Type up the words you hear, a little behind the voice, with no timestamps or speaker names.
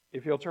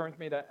If you'll turn with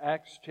me to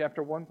Acts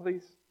chapter 1,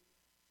 please.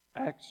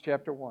 Acts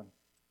chapter 1.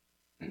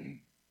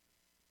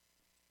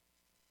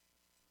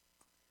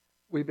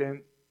 We've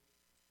been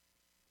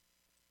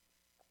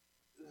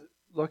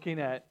looking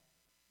at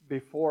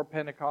before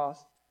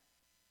Pentecost,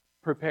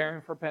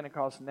 preparing for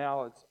Pentecost.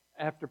 Now it's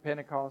after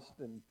Pentecost,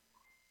 and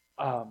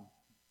I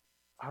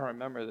don't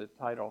remember the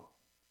title.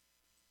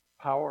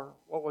 Power.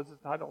 What was the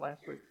title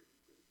last week?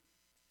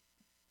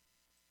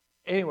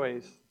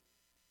 Anyways,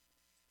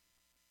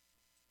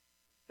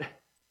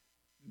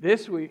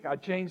 this week I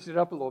changed it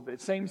up a little bit.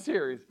 Same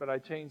series, but I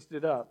changed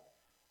it up.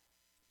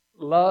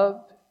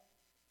 Loved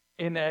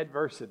in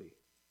adversity.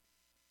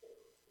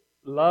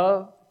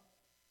 Loved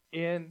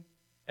in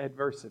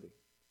adversity.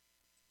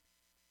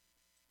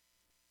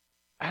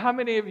 How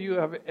many of you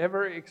have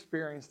ever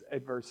experienced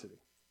adversity?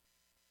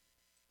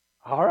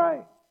 All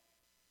right.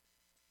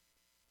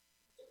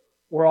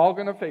 We're all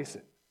going to face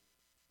it.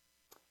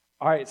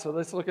 All right, so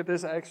let's look at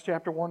this. Acts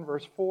chapter 1,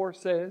 verse 4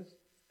 says,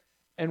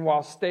 "And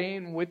while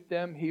staying with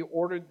them, he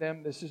ordered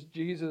them," this is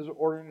Jesus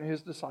ordering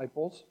his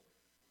disciples,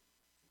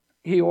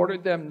 "he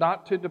ordered them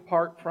not to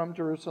depart from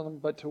Jerusalem,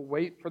 but to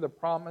wait for the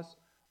promise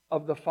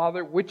of the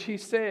Father, which he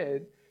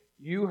said,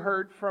 'You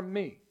heard from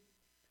me.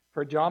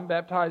 For John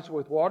baptized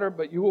with water,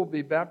 but you will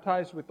be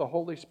baptized with the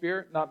Holy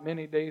Spirit not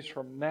many days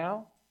from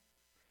now.'"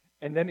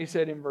 And then he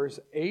said in verse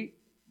 8,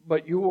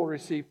 "But you will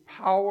receive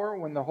power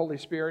when the Holy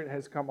Spirit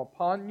has come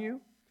upon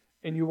you,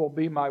 and you will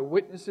be my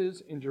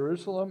witnesses in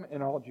Jerusalem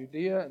and all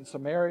Judea and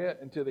Samaria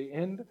and to the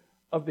end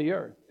of the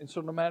earth." And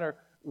so no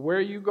matter where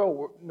you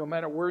go, no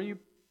matter where you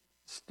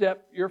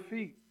step your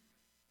feet,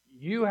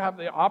 you have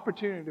the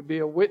opportunity to be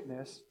a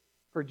witness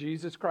for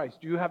Jesus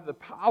Christ. You have the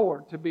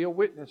power to be a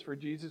witness for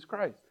Jesus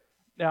Christ.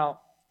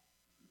 Now,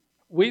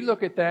 we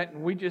look at that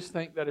and we just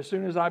think that as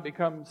soon as I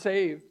become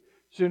saved,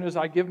 as soon as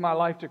I give my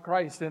life to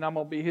Christ, then I'm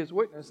going to be His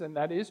witness. And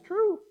that is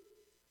true.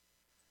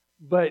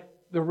 But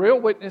the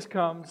real witness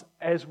comes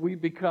as we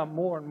become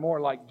more and more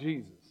like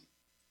Jesus.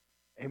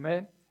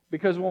 Amen?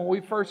 Because when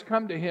we first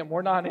come to Him,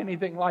 we're not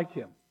anything like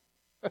Him.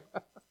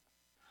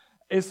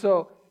 And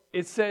so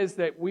it says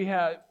that we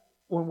have,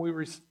 when we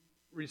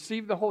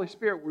receive the Holy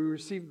Spirit, we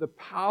receive the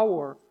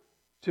power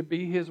to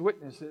be His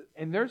witnesses.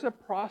 And there's a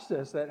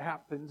process that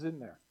happens in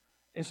there.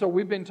 And so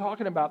we've been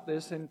talking about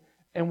this, and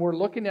we're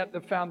looking at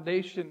the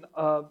foundation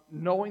of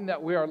knowing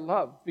that we are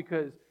loved,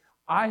 because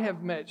I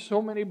have met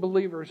so many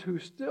believers who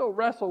still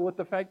wrestle with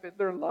the fact that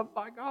they're loved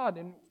by God.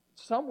 And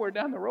somewhere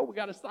down the road, we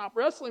got to stop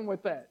wrestling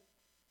with that.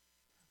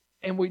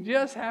 And we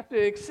just have to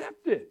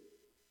accept it.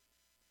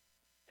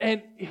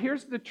 And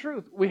here's the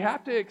truth. We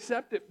have to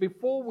accept it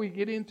before we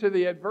get into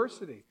the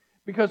adversity.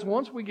 Because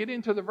once we get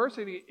into the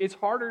adversity, it's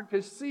harder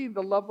to see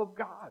the love of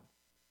God.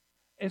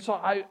 And so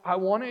I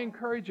want to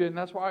encourage you, and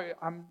that's why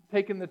I'm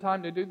taking the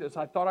time to do this.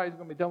 I thought I was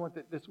going to be done with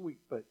it this week,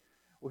 but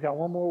we got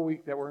one more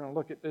week that we're going to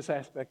look at this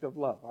aspect of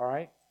love, all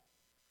right?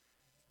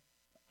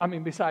 I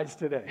mean, besides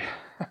today,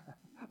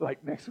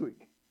 like next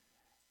week.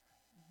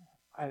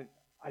 I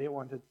didn't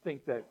want to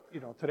think that,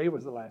 today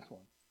was the last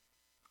one.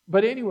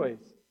 But anyways,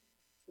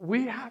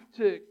 we have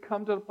to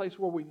come to the place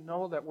where we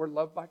know that we're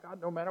loved by God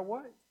no matter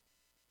what.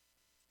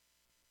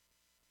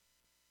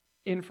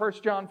 In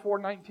 1 John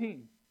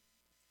 4:19,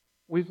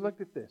 we've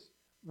looked at this.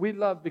 We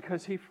love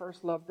because He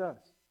first loved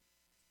us.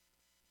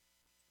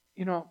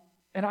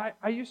 And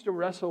I used to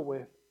wrestle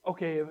with,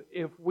 okay,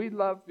 if we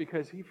love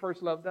because He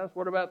first loved us,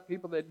 what about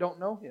people that don't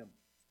know Him?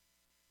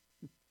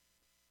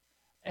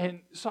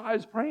 And so I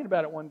was praying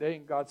about it one day,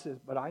 and God says,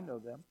 but I know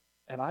them,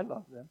 and I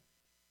love them.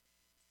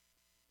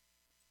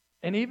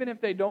 And even if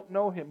they don't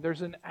know Him,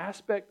 there's an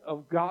aspect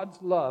of God's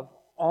love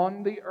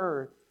on the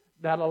earth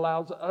that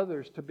allows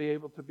others to be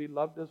able to be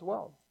loved as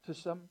well, to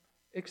some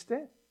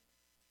extent.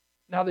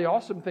 Now, the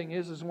awesome thing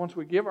is once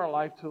we give our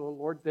life to the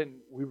Lord,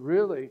 then we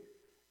really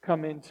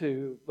come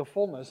into the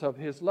fullness of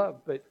His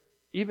love. But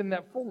even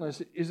that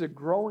fullness is a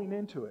growing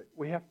into it.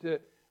 We have to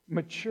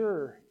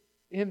mature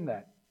in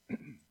that.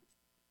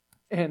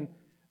 And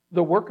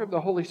the work of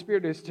the Holy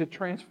Spirit is to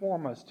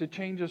transform us, to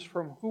change us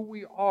from who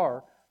we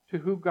are to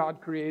who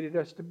God created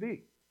us to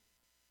be.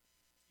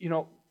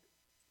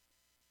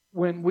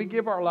 When we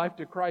give our life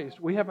to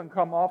Christ, we haven't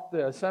come off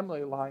the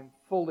assembly line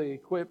fully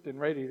equipped and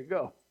ready to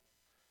go.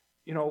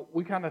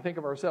 We kind of think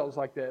of ourselves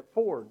like that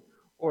Ford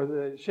or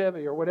the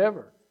Chevy or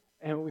whatever.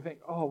 And we think,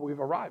 oh, we've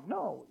arrived.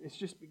 No, it's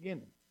just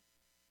beginning.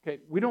 Okay,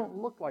 we don't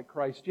look like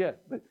Christ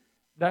yet, but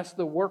that's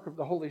the work of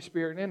the Holy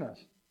Spirit in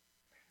us.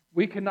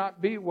 We cannot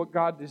be what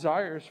God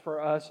desires for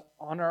us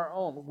on our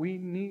own. We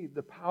need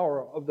the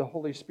power of the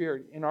Holy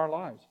Spirit in our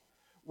lives.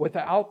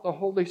 Without the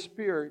Holy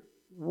Spirit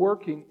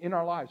working in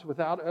our lives,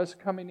 without us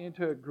coming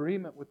into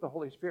agreement with the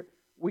Holy Spirit,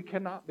 we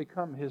cannot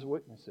become His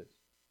witnesses.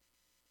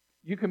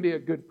 You can be a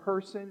good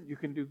person, you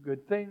can do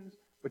good things,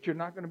 but you're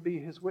not going to be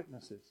His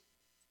witnesses.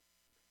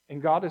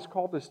 And God has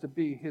called us to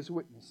be His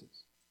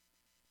witnesses.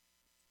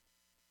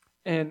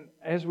 And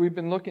as we've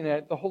been looking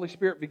at, the Holy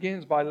Spirit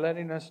begins by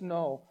letting us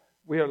know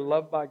we are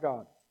loved by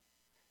God.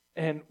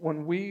 And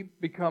when we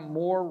become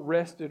more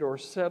rested or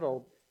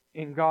settled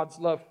in God's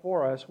love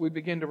for us, we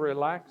begin to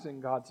relax in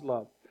God's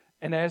love.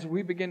 And as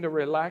we begin to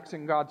relax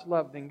in God's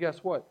love, then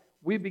guess what?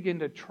 We begin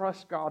to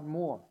trust God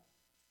more.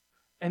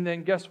 And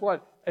then guess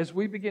what? As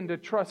we begin to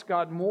trust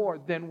God more,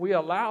 then we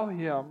allow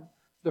Him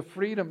the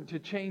freedom to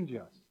change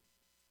us.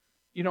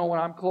 You know, when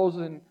I'm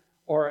closing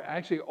or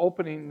actually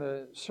opening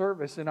the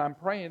service and I'm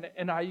praying,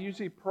 and I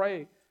usually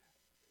pray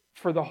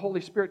for the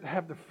Holy Spirit to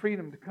have the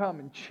freedom to come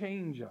and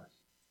change us.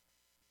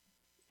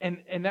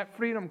 And that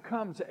freedom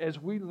comes as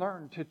we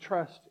learn to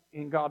trust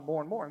in God more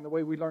and more. And the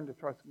way we learn to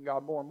trust in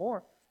God more and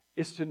more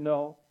is to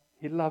know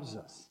He loves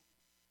us.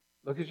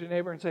 Look at your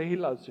neighbor and say, He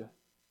loves you.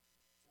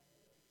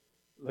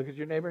 Look at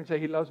your neighbor and say,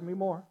 He loves me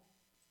more.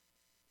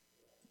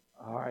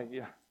 All right,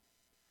 yeah.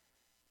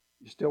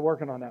 You're still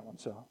working on that one,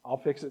 so I'll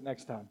fix it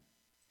next time.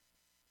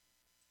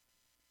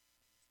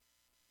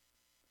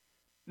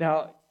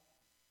 Now,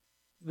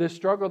 the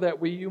struggle that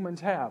we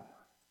humans have,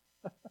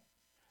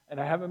 and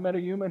I haven't met a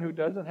human who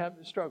doesn't have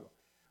this struggle,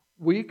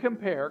 we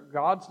compare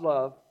God's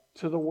love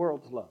to the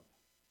world's love.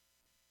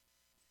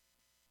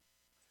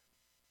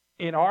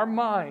 In our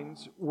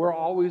minds, we're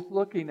always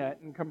looking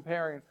at and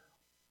comparing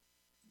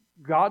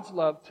God's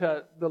love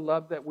to the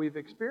love that we've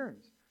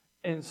experienced.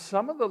 And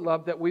some of the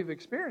love that we've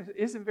experienced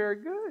isn't very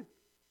good.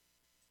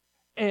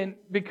 And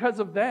because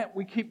of that,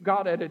 we keep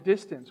God at a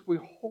distance. We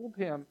hold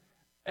Him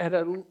at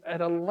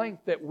a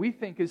length that we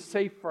think is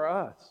safe for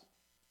us,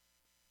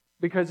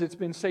 because it's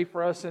been safe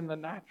for us in the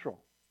natural.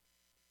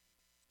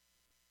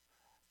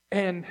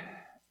 And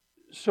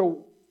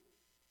so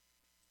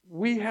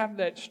we have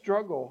that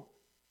struggle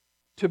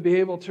to be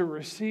able to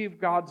receive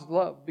God's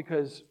love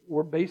because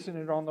we're basing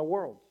it on the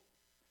world.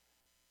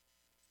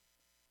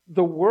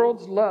 The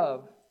world's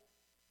love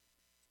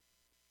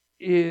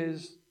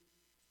is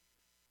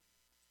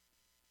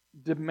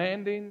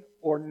demanding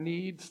or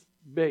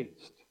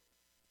needs-based.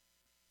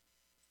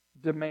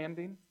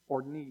 Demanding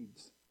or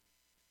needs-based.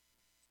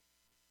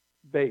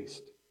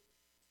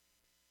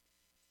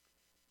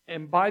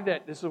 And by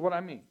that, this is what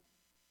I mean.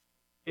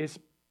 It's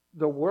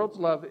the world's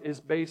love is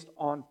based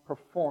on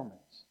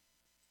performance.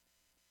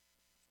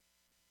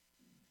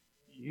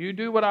 You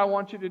do what I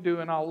want you to do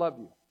and I'll love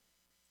you.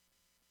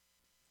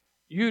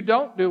 You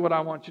don't do what I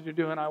want you to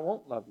do and I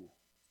won't love you.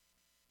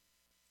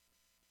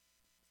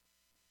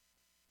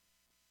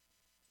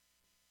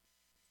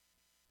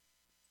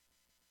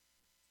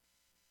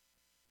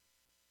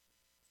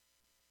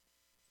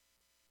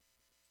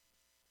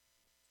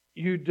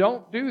 You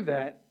don't do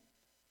that,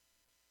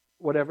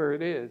 whatever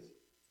it is,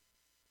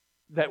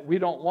 that we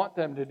don't want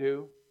them to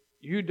do.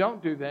 You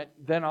don't do that,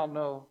 then I'll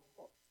know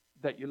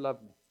that you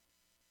love me.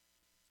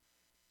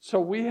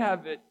 So we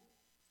have it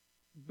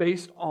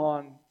based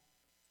on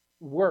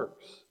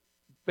works,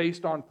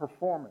 based on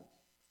performance.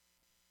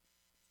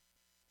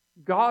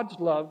 God's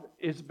love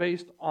is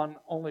based on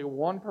only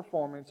one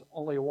performance,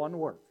 only one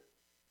work.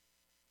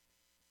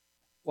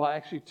 Well,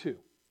 actually two.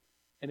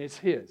 And it's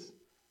His.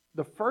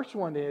 The first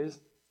one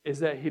is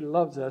that He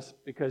loves us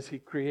because He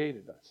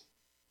created us.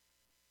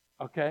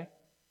 Okay?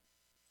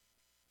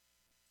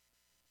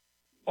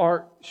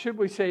 Or should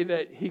we say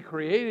that He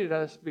created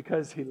us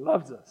because He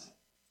loves us?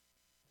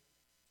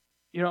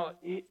 You know,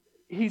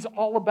 He's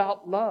all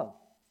about love.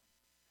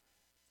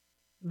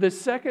 The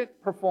second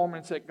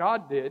performance that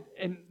God did,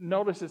 and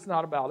notice it's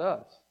not about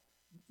us,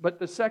 but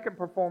the second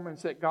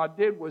performance that God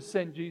did was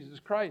send Jesus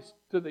Christ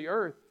to the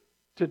earth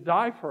to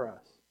die for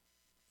us.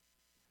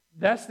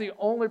 That's the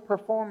only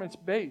performance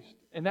based,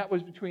 and that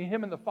was between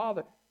Him and the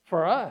Father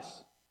for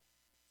us.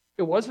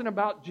 It wasn't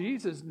about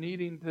Jesus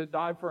needing to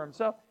die for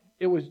Himself.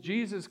 It was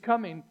Jesus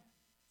coming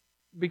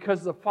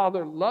because the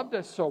Father loved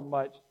us so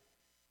much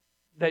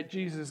that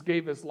Jesus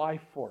gave His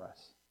life for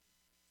us.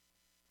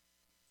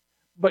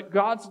 But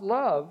God's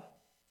love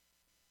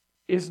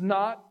is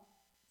not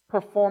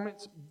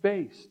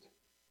performance-based.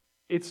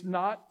 It's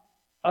not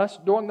us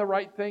doing the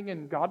right thing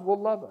and God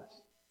will love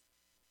us.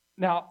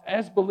 Now,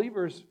 as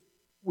believers,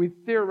 we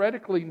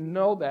theoretically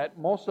know that.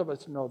 Most of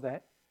us know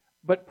that.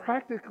 But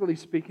practically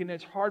speaking,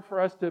 it's hard for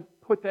us to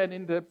put that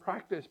into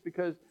practice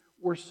because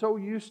we're so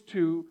used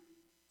to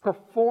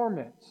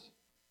performance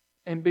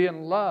and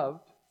being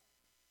loved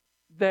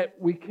that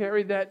we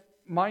carry that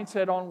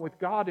mindset on with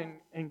God,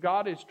 and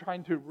God is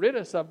trying to rid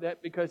us of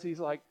that because He's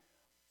like,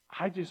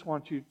 I just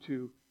want you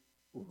to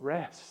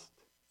rest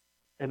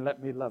and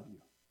let me love you.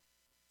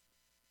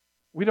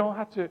 We don't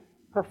have to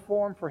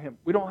perform for Him.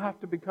 We don't have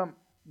to become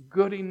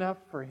good enough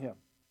for Him.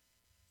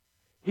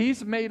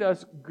 He's made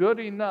us good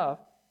enough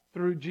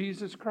through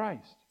Jesus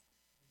Christ.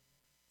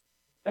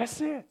 That's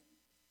it.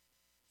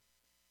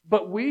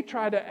 But we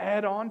try to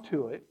add on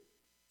to it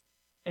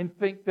and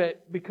think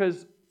that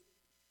because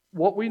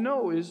what we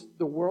know is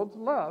the world's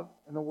love,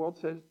 and the world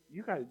says,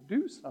 you got to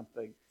do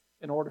something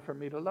in order for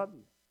me to love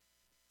you.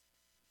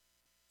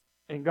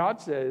 And God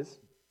says,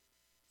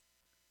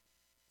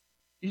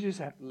 you just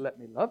have to let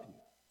me love you.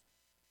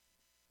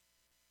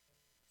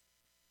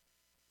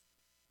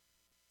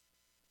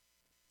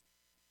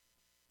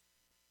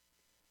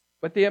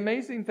 But the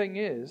amazing thing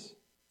is,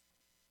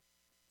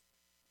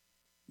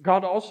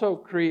 God also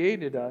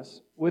created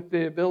us with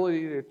the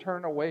ability to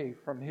turn away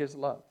from His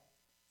love.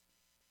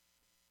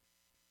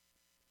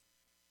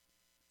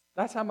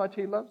 That's how much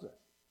He loves us.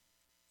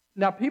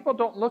 Now, people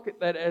don't look at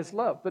that as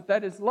love, but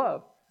that is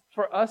love.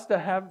 For us to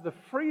have the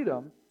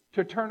freedom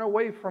to turn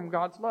away from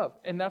God's love.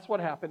 And that's what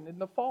happened in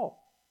the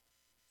fall.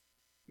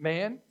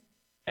 Man,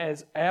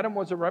 as Adam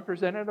was a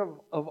representative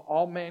of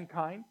all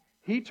mankind,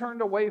 he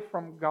turned away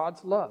from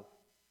God's love.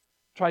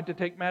 Tried to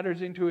take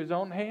matters into his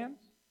own hands.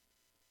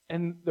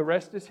 And the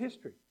rest is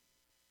history.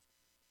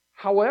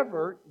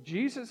 However,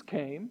 Jesus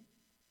came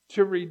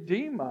to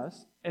redeem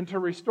us and to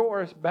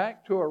restore us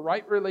back to a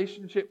right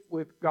relationship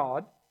with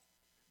God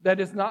that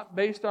is not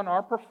based on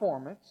our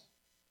performance,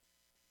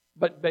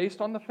 but based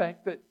on the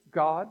fact that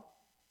God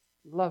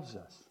loves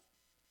us.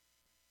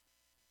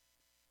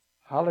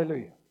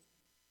 Hallelujah.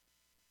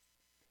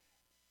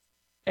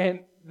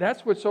 And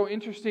that's what's so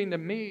interesting to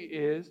me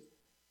is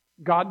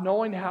God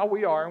knowing how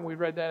we are, and we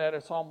read that out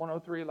of Psalm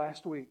 103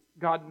 last week.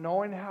 God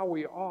knowing how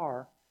we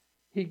are,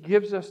 He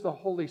gives us the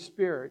Holy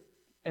Spirit,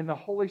 and the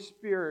Holy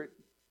Spirit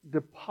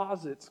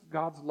deposits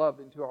God's love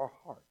into our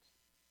hearts.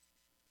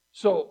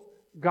 So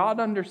God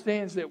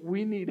understands that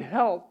we need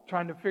help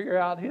trying to figure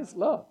out His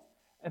love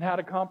and how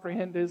to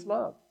comprehend His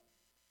love.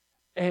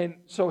 And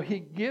so He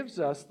gives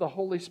us the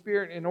Holy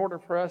Spirit in order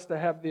for us to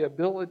have the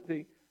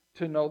ability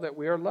to know that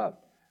we are loved.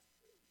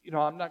 You know,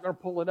 I'm not going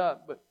to pull it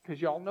up, but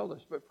because y'all know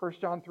this, but 1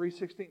 John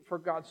 3:16, for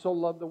God so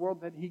loved the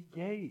world that He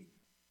gave.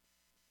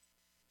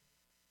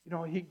 You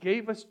know, He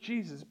gave us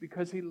Jesus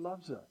because He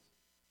loves us.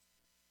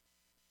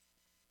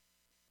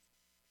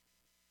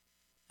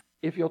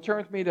 If you'll turn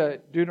with me to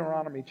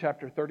Deuteronomy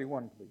chapter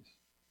 31, please.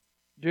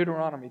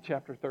 Deuteronomy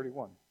chapter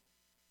 31.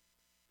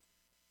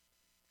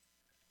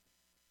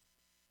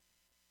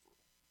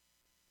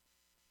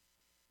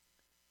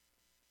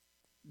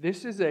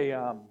 This is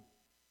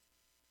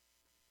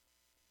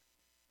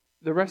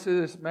the rest of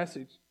this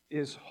message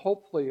is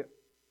hopefully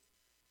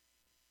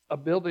a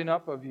building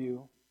up of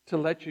you to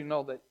let you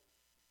know that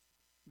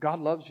God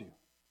loves you.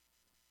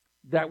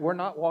 That we're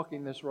not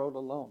walking this road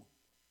alone.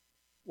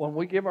 When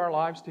we give our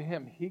lives to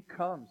Him, He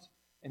comes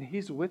and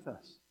He's with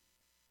us.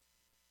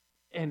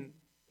 And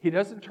He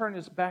doesn't turn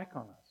His back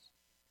on us.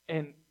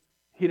 And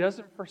He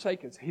doesn't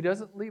forsake us. He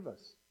doesn't leave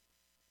us.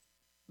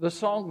 The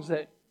songs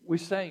that we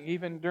sang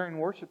even during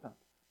worship time,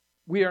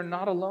 we are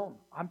not alone.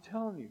 I'm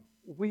telling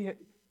you,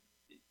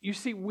 you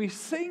see, we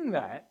sing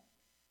that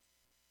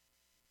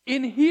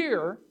in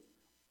here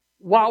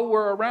while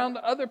we're around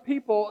other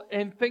people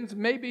and things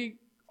maybe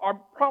are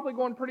probably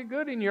going pretty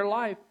good in your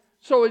life.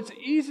 So it's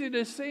easy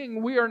to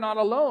sing, we are not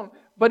alone.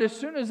 But as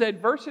soon as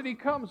adversity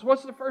comes,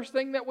 what's the first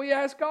thing that we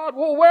ask God?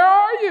 Well, where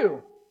are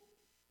you?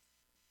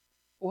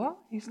 Well,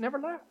 He's never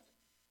left.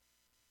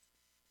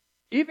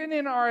 Even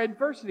in our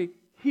adversity,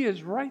 He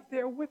is right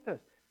there with us.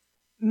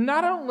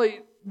 Not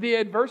only the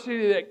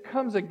adversity that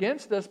comes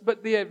against us,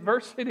 but the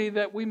adversity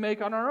that we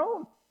make on our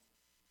own.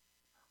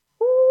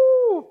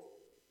 Woo!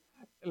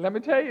 Let me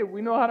tell you,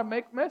 we know how to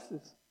make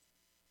messes.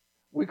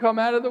 We come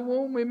out of the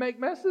womb, we make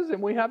messes,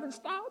 and we haven't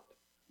stopped.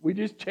 We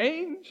just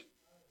change.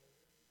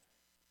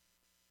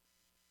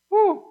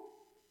 Woo!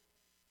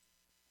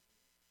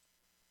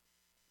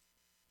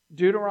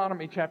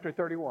 Deuteronomy chapter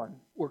 31.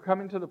 We're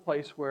coming to the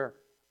place where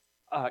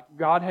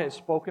God has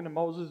spoken to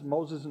Moses.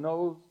 Moses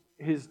knows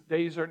his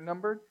days are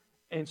numbered.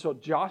 And so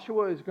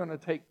Joshua is going to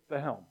take the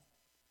helm.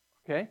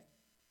 Okay?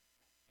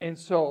 And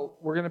so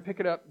we're going to pick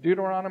it up.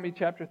 Deuteronomy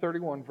chapter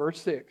 31, verse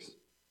 6.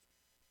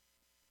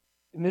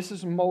 And this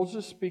is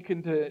Moses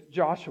speaking to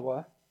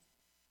Joshua.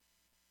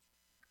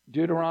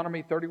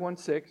 Deuteronomy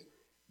 31:6.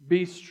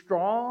 Be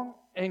strong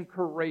and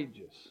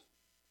courageous.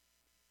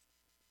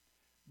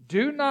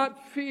 Do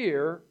not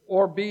fear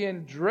or be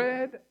in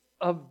dread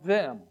of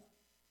them.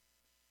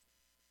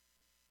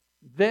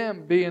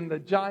 Them being the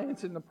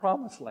giants in the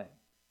promised land.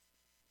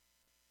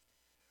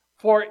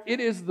 For it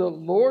is the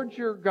Lord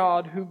your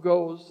God who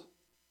goes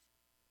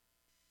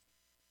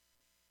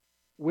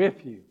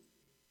with you.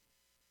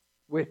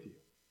 With you.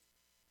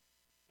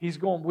 He's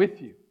going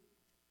with you.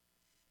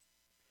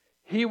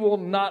 He will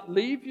not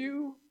leave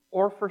you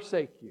or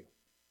forsake you.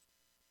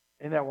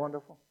 Isn't that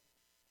wonderful?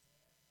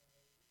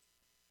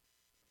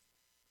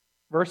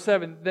 Verse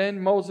 7, Then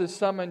Moses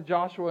summoned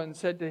Joshua and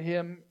said to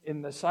him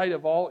in the sight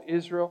of all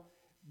Israel,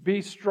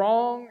 Be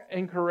strong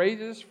and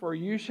courageous, for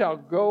you shall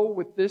go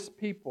with this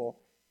people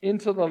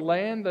into the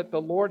land that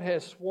the Lord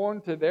has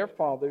sworn to their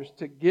fathers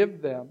to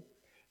give them,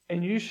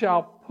 and you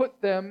shall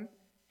put them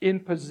in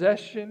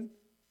possession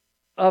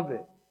of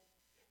it.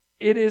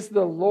 It is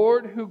the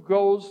Lord who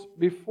goes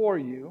before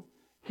you.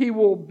 He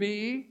will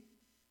be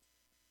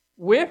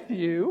with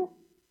you.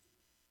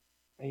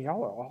 Hey,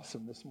 y'all are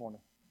awesome this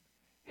morning.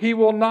 He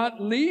will not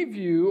leave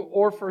you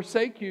or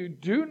forsake you.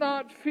 Do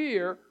not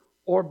fear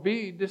or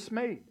be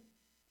dismayed.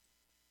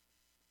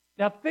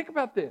 Now think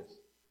about this.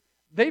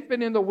 They've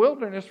been in the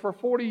wilderness for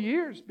 40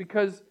 years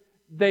because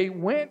they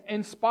went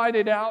and spied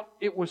it out.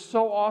 It was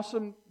so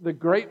awesome. The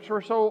grapes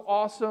were so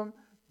awesome.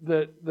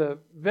 The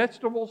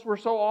vegetables were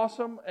so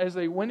awesome as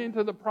they went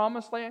into the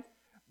promised land.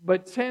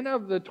 But 10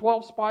 of the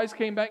 12 spies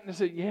came back and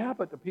said, yeah,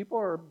 but the people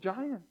are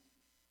giants.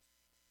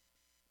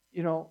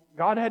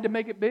 God had to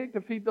make it big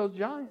to feed those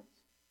giants.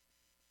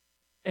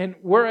 And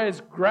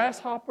whereas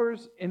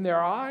grasshoppers in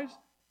their eyes,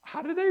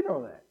 how did they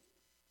know that?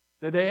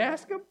 Did they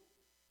ask them?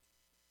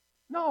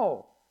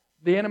 No.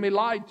 The enemy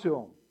lied to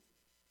them.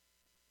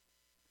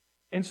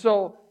 And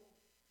so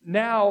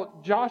now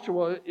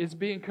Joshua is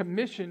being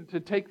commissioned to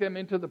take them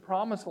into the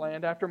promised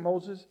land after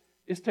Moses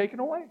is taken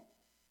away.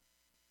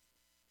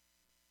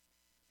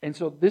 And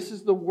so this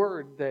is the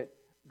word that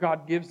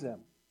God gives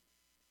them.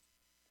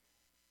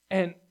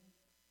 And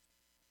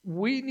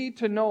we need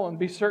to know and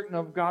be certain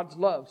of God's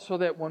love so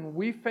that when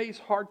we face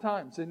hard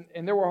times, and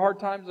there were hard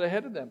times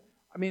ahead of them.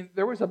 I mean,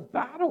 there was a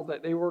battle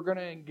that they were going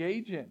to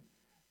engage in.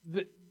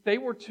 They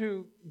were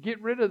to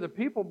get rid of the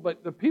people,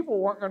 but the people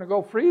weren't going to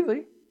go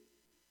freely.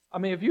 I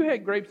mean, if you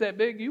had grapes that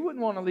big, you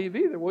wouldn't want to leave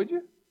either, would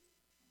you?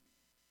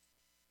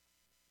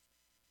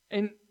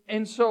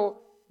 And so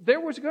there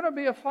was going to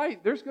be a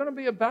fight. There's going to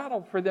be a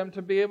battle for them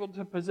to be able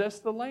to possess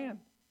the land.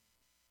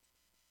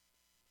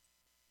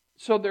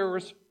 So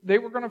they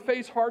were going to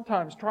face hard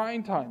times,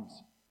 trying times.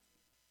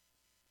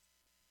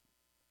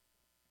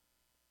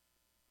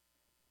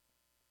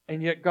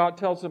 And yet God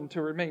tells them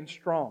to remain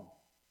strong.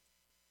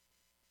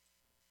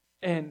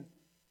 And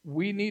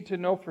we need to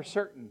know for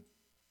certain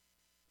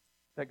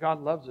that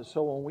God loves us.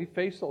 So when we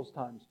face those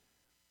times,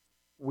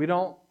 we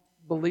don't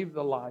believe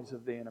the lies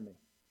of the enemy.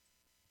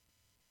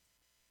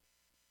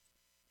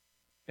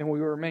 And we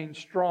remain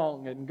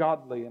strong and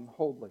godly and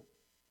holy.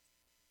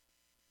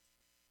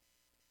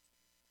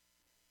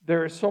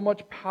 There is so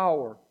much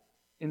power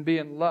in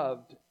being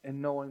loved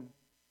and knowing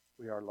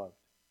we are loved.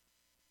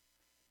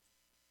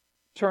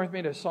 Turn with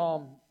me to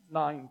Psalm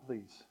 9,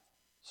 please.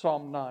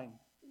 Psalm 9.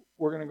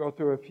 We're going to go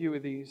through a few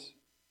of these,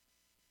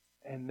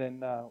 and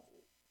then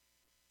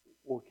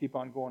we'll keep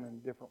on going in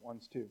different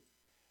ones too.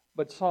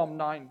 But Psalm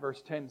 9,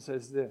 verse 10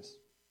 says this.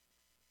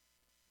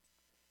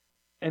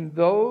 And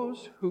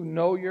those who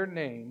know your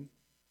name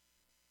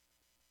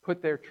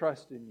put their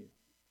trust in you.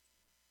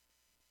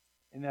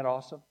 Isn't that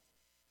awesome?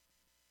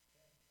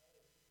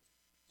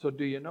 So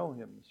do you know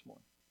Him this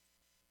morning?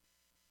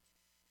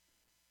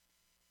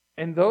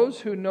 And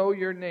those who know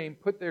your name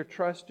put their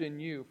trust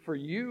in you. For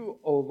you,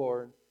 O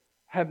Lord,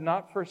 have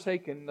not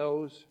forsaken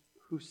those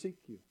who seek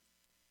you.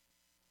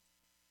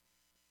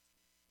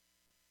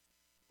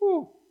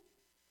 Whew.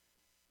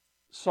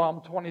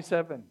 Psalm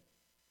 27.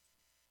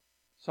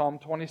 Psalm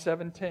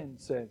 27:10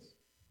 says,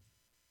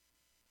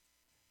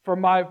 For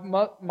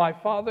my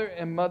father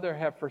and mother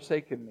have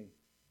forsaken me,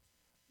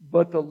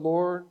 but the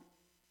Lord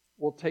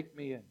will take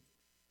me in.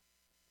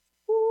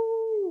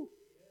 Woo!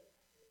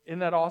 Isn't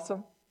that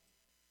awesome?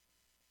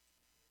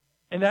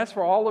 And that's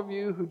for all of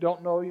you who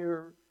don't know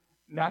your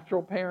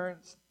natural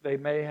parents. They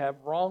may have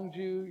wronged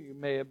you. You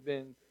may have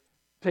been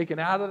taken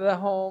out of the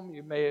home.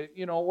 You may,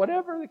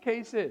 whatever the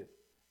case is.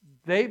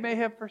 They may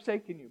have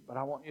forsaken you, but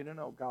I want you to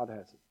know God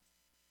hasn't.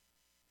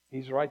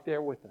 He's right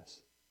there with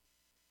us.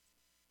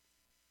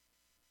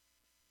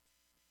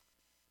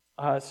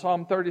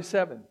 Psalm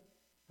 37,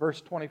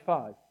 verse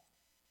 25.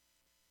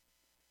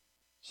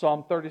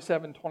 Psalm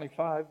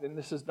 37:25, and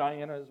this is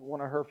Diana's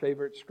one of her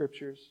favorite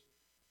scriptures.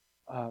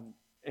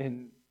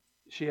 And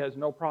she has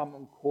no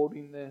problem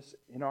quoting this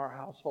in our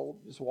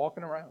household, just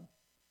walking around.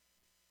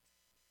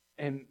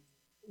 And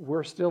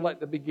we're still at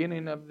the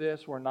beginning of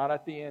this. We're not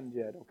at the end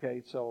yet,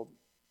 okay?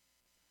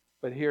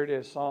 But here it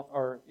is, Psalm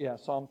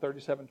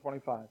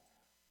 37:25.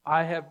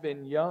 I have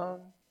been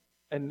young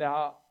and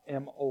now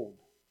am old.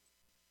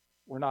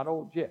 We're not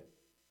old yet.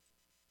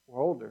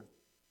 We're older,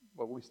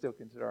 but we still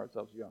consider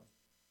ourselves young.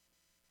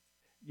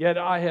 Yet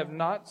I have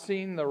not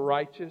seen the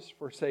righteous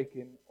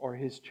forsaken or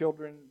his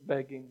children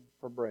begging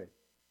for bread.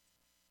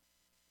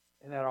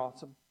 Isn't that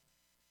awesome?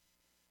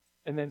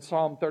 And then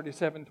Psalm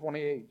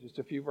 37:28, just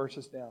a few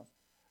verses down.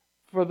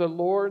 For the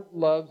Lord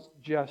loves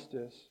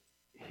justice.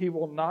 He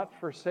will not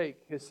forsake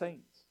His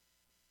saints.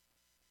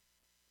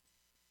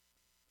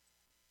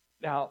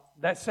 Now,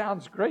 that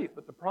sounds great,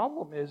 but the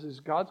problem is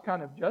God's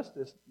kind of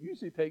justice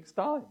usually takes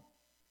time.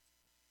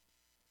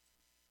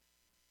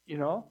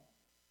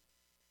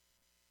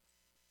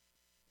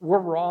 We're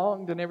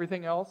wronged and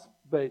everything else,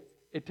 but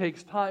it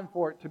takes time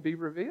for it to be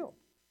revealed.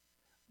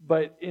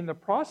 But in the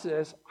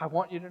process, I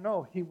want you to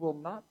know He will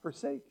not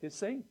forsake His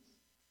saints.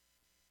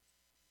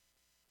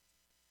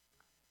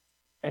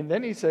 And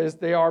then He says,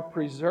 they are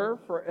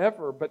preserved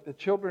forever, but the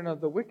children of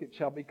the wicked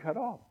shall be cut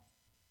off.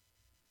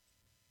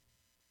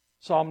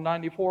 Psalm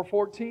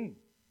 94:14.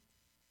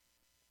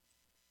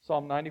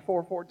 Psalm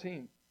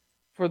 94:14.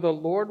 For the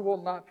Lord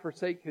will not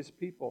forsake His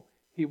people.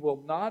 He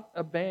will not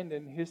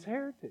abandon His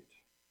heritage.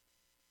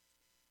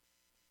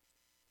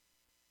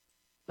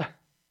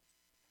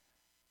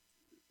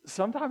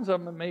 Sometimes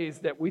I'm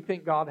amazed that we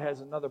think God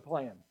has another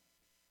plan.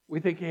 We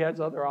think He has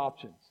other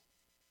options.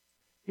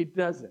 He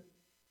doesn't.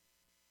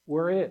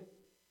 We're it.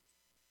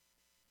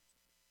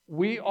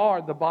 We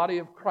are the body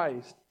of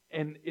Christ,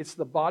 and it's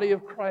the body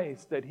of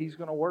Christ that He's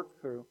going to work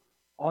through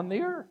on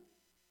the earth.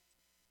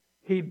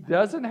 He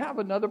doesn't have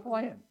another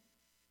plan.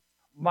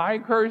 My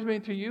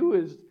encouragement to you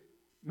is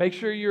make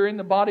sure you're in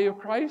the body of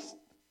Christ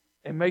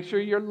and make sure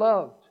you're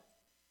loved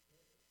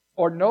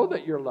or know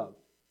that you're loved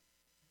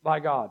by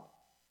God.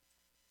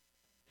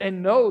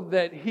 And know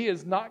that He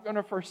is not going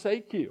to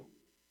forsake you.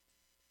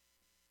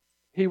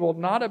 He will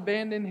not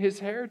abandon His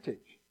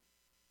heritage.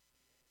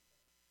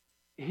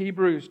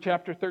 Hebrews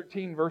chapter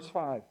 13, verse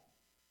 5.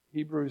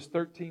 Hebrews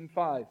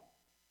 13:5.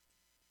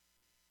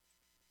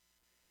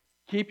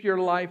 Keep your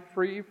life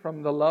free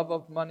from the love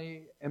of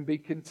money and be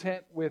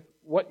content with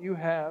what you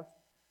have,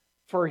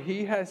 for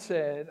He has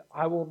said,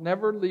 I will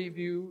never leave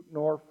you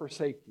nor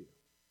forsake you.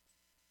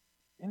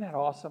 Isn't that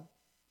awesome?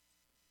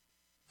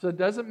 So it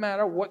doesn't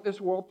matter what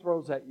this world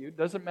throws at you. It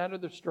doesn't matter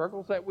the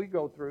struggles that we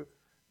go through,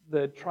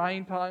 the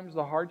trying times,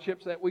 the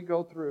hardships that we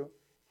go through.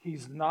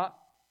 He's not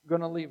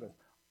going to leave us.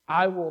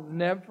 I will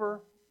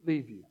never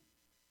leave you.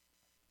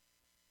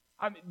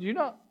 I mean, do you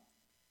know?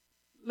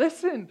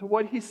 Listen to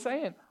what He's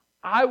saying.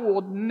 I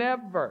will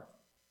never,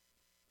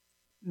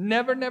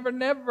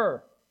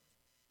 never.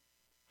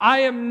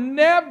 I am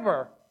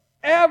never,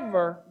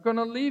 ever going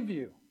to leave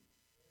you.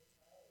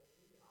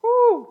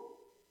 Whew.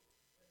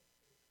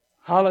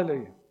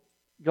 Hallelujah.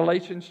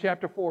 Galatians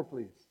chapter 4,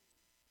 please.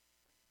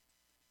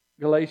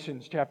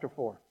 Galatians chapter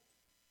 4.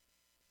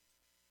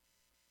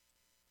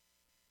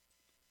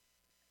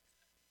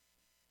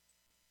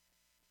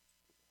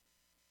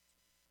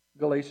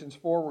 Galatians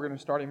 4, we're going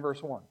to start in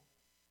verse 1.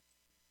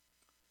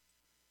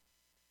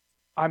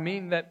 I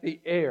mean that the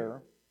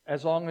heir,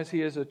 as long as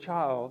he is a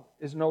child,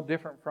 is no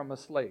different from a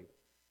slave.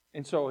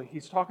 And so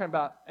he's talking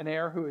about an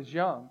heir who is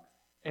young,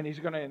 and he's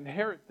going to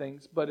inherit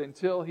things, but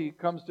until he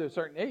comes to a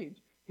certain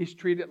age, he's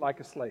treated like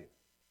a slave.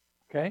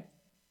 Okay?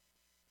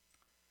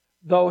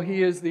 Though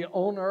he is the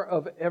owner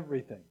of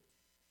everything.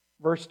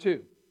 Verse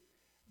 2.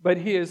 But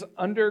he is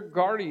under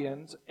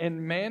guardians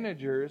and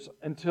managers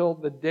until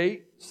the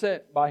date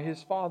set by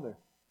his father.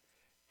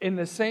 In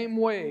the same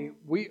way,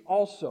 we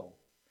also,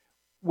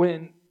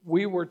 when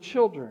we were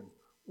children,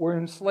 were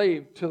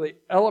enslaved to the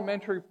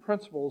elementary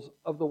principles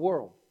of the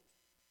world.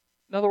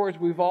 In other words,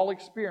 we've all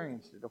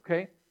experienced it,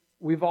 okay?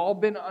 We've all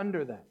been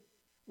under that.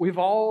 We've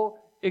all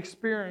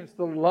experienced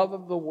the love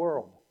of the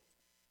world.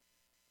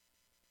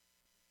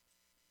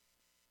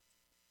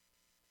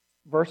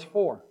 Verse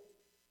 4.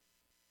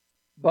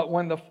 But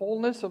when the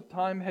fullness of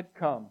time had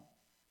come,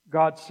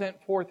 God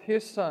sent forth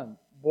His Son,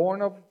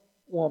 born of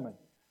woman,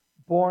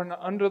 born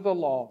under the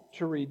law,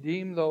 to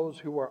redeem those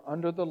who were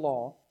under the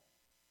law.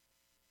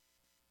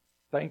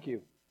 Thank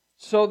you.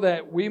 So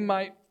that we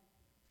might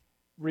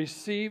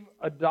receive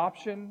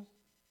adoption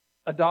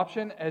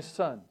as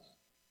sons.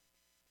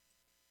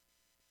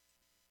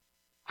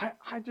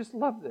 I just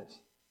love this.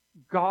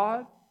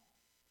 God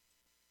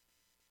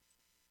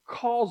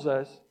calls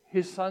us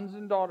His sons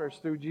and daughters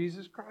through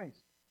Jesus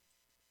Christ.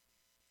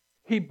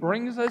 He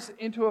brings us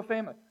into a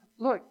family.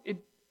 Look,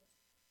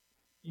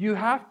 you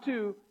have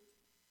to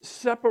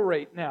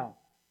separate now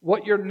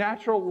what your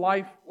natural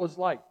life was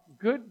like.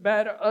 Good,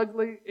 bad,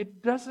 ugly,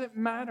 it doesn't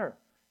matter.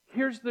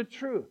 Here's the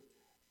truth.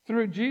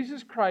 Through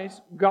Jesus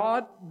Christ,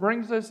 God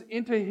brings us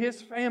into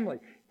His family.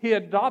 He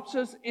adopts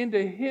us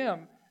into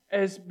Him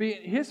as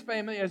being His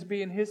family, as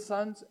being His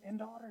sons and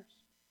daughters.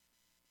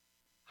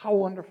 How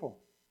wonderful.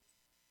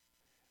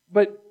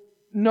 But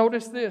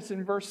notice this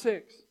in verse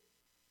 6.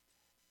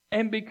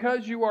 And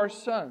because you are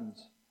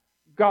sons,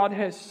 God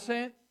has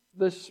sent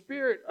the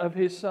Spirit of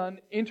His Son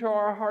into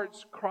our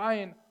hearts,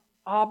 crying,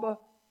 Abba,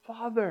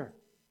 Father.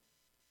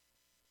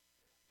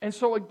 And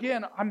so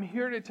again, I'm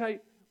here to tell you,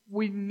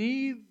 we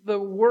need the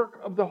work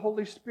of the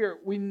Holy Spirit.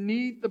 We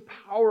need the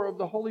power of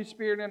the Holy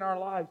Spirit in our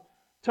lives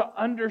to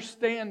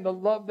understand the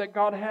love that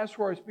God has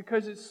for us,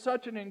 because it's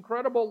such an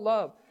incredible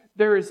love.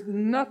 There is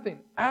nothing,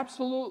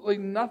 absolutely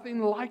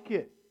nothing like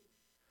it.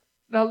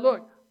 Now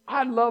look,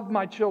 I love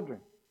my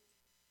children.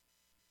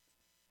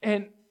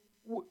 And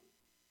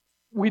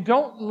we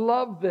don't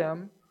love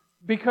them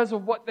because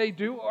of what they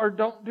do or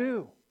don't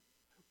do.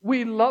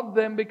 We love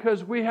them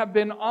because we have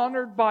been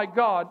honored by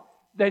God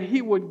that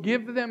He would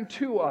give them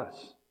to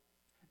us.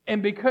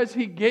 And because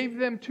He gave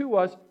them to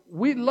us,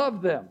 we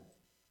love them.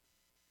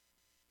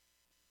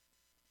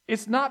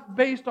 It's not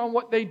based on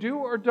what they do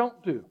or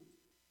don't do.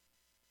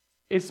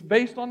 It's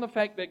based on the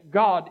fact that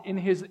God, in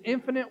His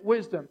infinite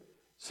wisdom,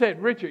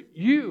 said, Richard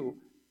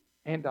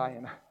and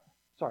Diana,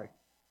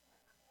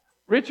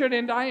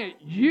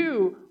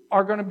 you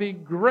are going to be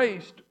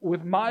graced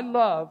with my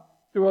love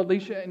through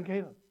Alicia and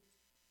Caleb.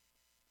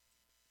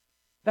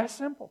 That's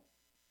simple.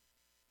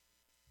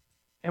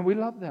 And we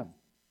love them.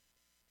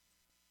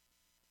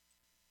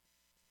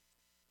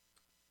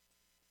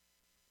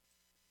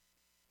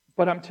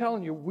 But I'm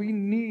telling you, we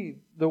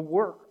need the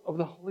work of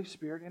the Holy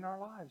Spirit in our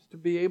lives to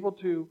be able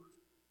to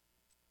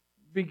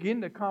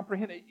begin to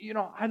comprehend it. You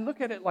know, I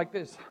look at it like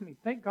this. I mean,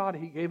 thank God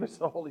He gave us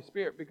the Holy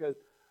Spirit, because,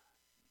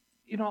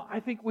 you know, I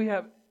think we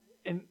have,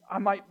 and I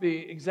might be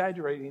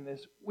exaggerating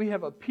this, we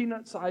have a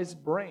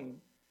peanut-sized brain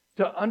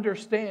to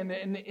understand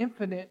an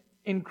infinite,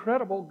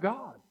 incredible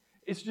God.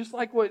 It's just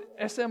like what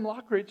S.M.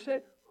 Lockridge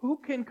said. Who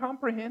can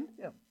comprehend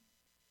Him?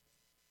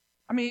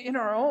 I mean, in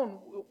our own,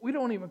 we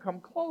don't even come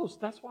close.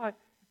 That's why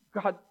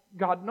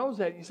God knows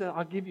that. He said,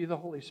 I'll give you the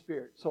Holy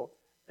Spirit. So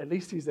at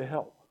least He's a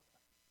help.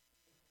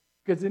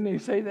 Because didn't He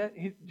say that?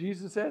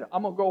 Jesus said,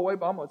 I'm going to go away,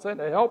 but I'm going to send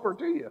a helper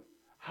to you.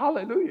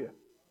 Hallelujah.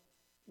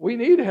 We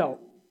need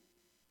help.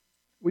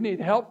 We need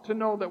help to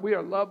know that we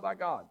are loved by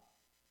God.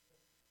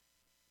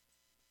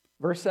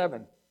 Verse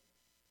 7.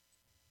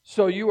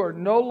 So you are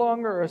no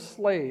longer a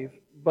slave,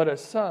 but a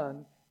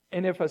son,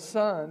 and if a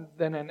son,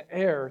 then an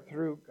heir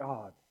through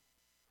God.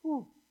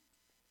 Whew.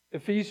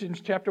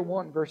 Ephesians chapter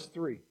 1, verse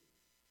 3.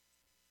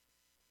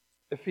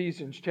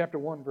 Ephesians chapter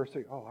 1, verse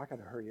 3. Oh, I got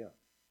to hurry up.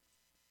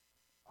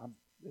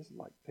 This is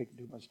like taking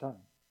too much time.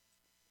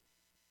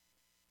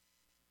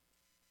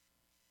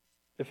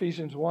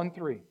 Ephesians 1,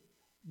 3.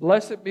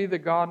 Blessed be the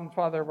God and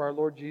Father of our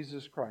Lord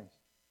Jesus Christ,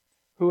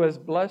 who has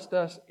blessed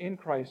us in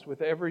Christ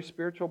with every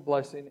spiritual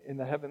blessing in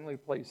the heavenly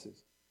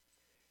places.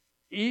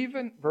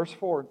 Even, verse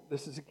 4,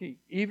 this is the key,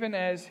 even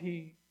as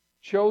He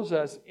chose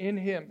us in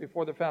Him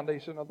before the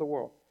foundation of the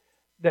world,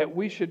 that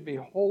we should be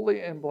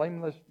holy and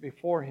blameless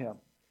before Him.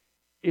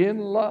 In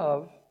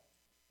love,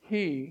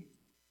 He,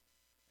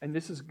 and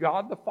this is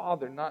God the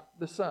Father, not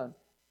the Son,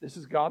 this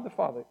is God the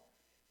Father,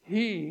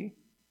 He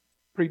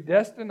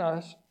predestined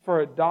us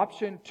for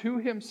adoption to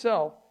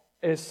Himself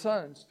as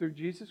sons through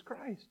Jesus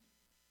Christ.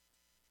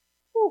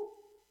 Whew.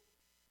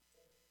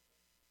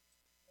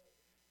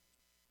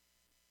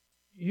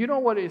 You know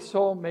what is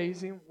so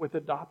amazing with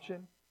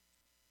adoption?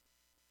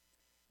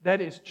 That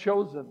is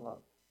chosen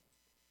love.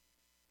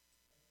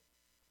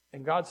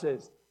 And God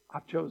says,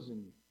 I've chosen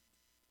you.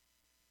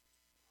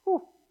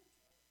 Whew.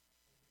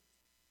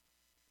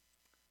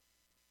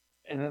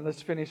 And then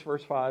let's finish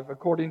verse 5.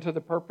 According to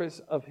the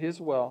purpose of His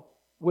will,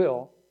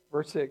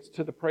 verse 6,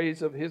 to the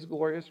praise of His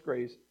glorious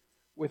grace,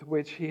 with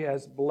which He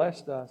has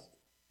blessed us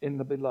in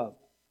the Beloved.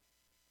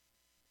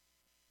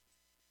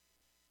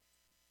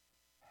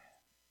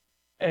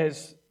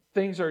 As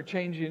things are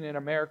changing in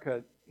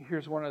America,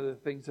 here's one of the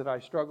things that I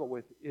struggle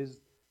with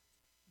is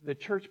the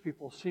church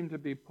people seem to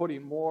be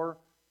putting more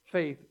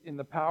faith in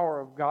the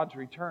power of God's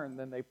return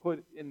than they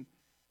put in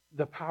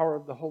the power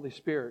of the Holy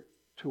Spirit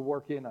to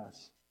work in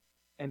us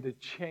and to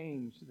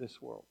change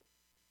this world.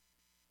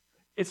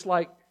 It's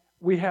like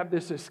we have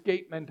this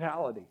escape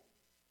mentality.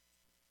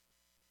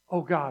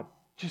 Oh God,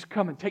 just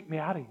come and take me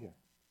out of here.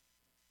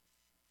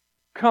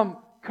 Come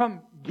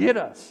get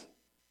us.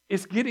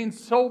 It's getting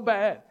so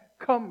bad.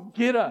 Come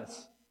get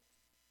us.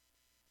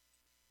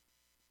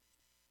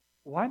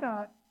 Why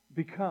not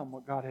become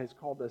what God has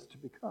called us to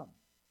become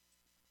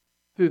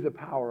through the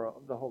power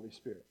of the Holy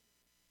Spirit?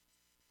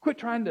 Quit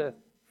trying to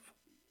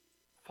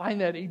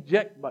find that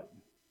eject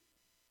button.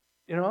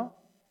 You know,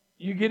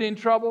 you get in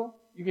trouble,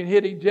 you can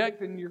hit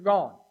eject and you're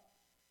gone.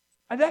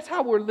 And that's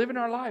how we're living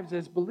our lives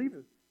as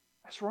believers.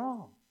 That's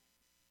wrong.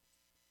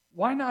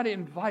 Why not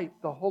invite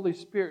the Holy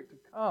Spirit to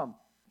come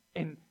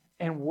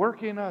and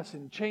work in us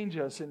and change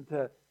us and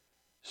to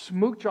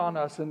smooch on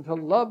us and to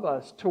love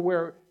us to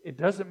where it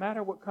doesn't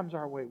matter what comes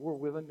our way. We're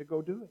willing to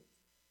go do it.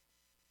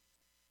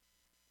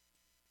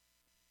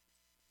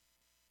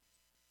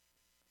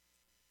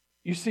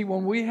 You see,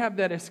 when we have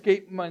that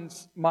escape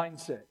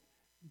mindset,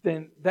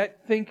 then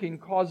that thinking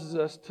causes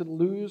us to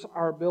lose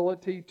our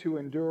ability to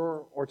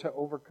endure or to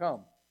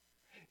overcome.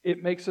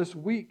 It makes us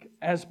weak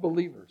as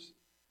believers.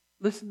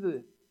 Listen to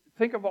this.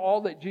 Think of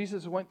all that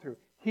Jesus went through.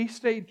 He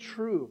stayed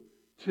true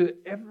to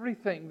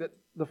everything that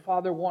the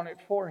Father wanted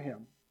for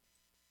Him.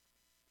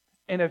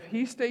 And if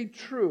He stayed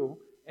true,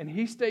 and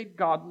He stayed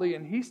godly,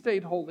 and He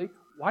stayed holy,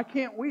 why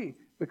can't we?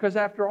 Because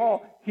after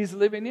all, He's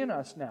living in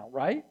us now,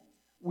 right?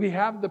 We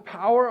have the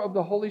power of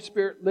the Holy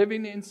Spirit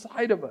living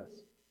inside of us.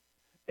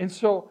 And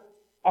so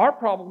our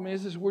problem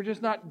is we're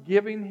just not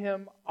giving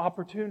Him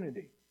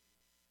opportunity.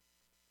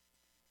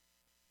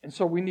 And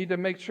so we need to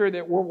make sure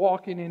that we're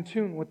walking in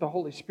tune with the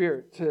Holy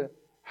Spirit to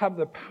have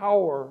the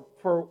power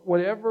for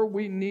whatever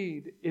we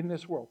need in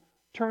this world.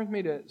 Turn with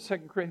me to 2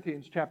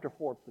 Corinthians chapter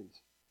 4,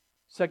 please.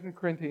 2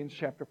 Corinthians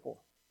chapter 4.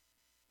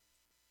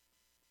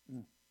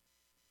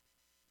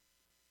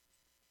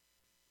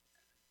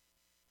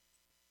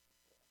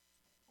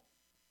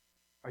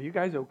 Are you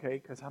guys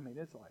okay? Because,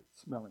 it's like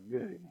smelling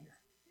good in here.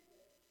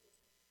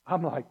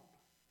 I'm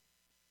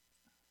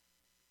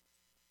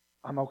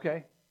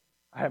okay.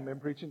 I haven't been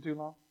preaching too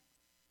long.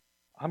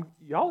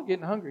 Y'all are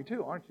getting hungry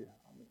too, aren't you?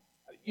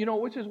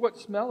 Which is what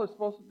smell is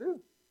supposed to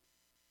do.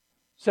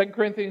 2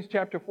 Corinthians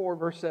chapter 4,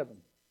 verse 7.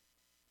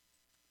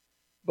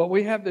 But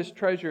we have this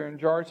treasure in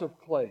jars of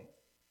clay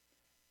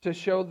to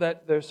show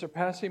that the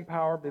surpassing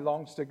power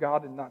belongs to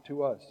God and not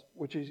to us.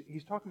 Which is,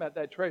 he's talking about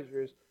that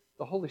treasure is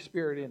the Holy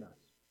Spirit in us.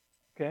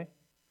 Okay?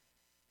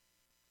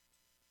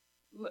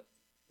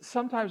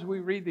 Sometimes we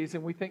read these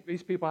and we think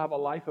these people have a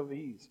life of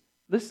ease.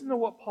 Listen to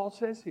what Paul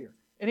says here.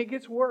 And it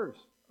gets worse.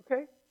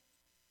 Okay?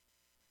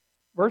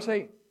 Verse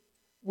 8.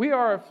 We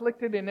are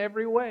afflicted in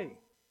every way.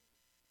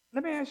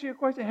 Let me ask you a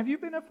question. Have you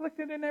been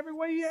afflicted in every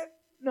way yet?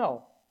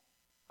 No.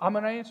 I'm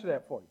going to answer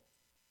that for you.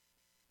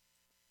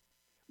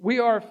 We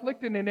are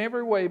afflicted in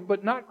every way,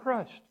 but not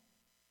crushed.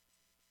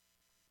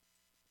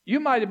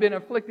 You might have been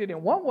afflicted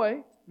in one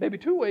way, maybe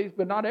two ways,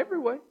 but not every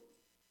way.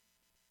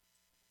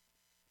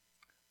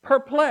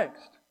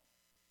 Perplexed,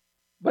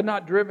 but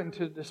not driven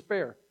to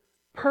despair.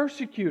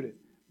 Persecuted,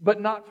 but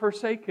not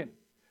forsaken.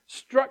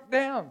 Struck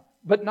down,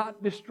 but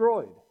not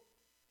destroyed.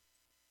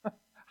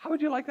 How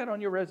would you like that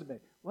on your resume?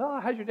 Well,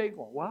 how's your day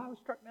going? Well, I was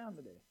struck down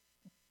today.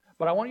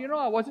 But I want you to know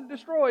I wasn't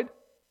destroyed.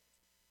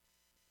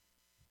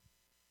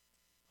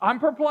 I'm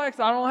perplexed.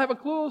 I don't have a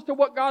clue as to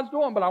what God's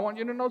doing, but I want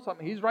you to know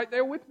something. He's right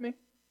there with me.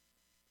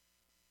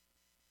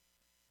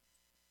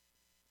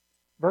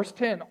 Verse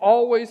 10,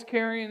 always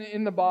carrying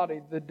in the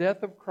body the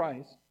death of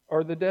Christ,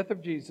 or the death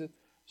of Jesus,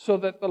 so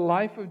that the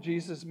life of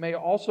Jesus may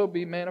also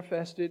be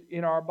manifested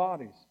in our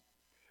bodies.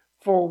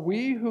 For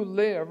we who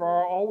live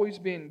are always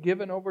being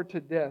given over to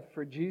death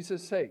for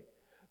Jesus' sake,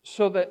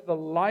 so that the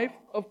life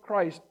of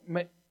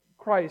the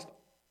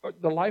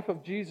life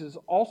of Jesus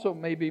also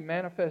may be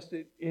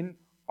manifested in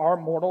our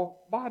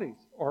mortal bodies,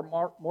 or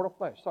mortal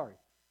flesh, sorry.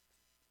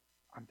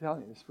 I'm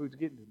telling you, this food's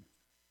getting to me.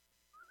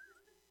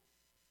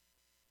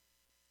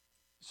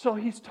 So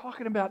he's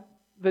talking about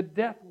the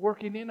death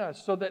working in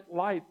us so that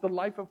the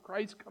life of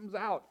Christ comes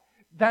out.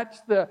 That's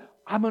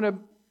I'm going to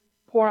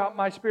pour out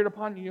my Spirit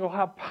upon you. You'll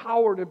have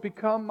power to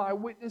become my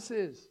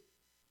witnesses.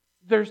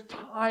 There's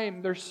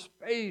time, there's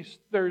space,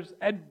 there's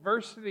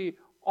adversity,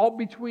 all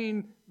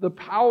between the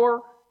power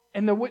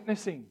and the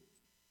witnessing.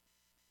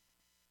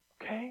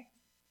 Okay?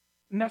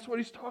 And that's what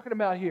he's talking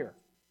about here.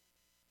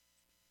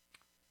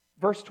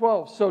 Verse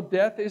 12, so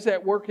death is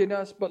at work in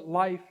us, but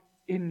life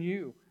in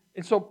you.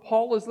 And so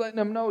Paul is letting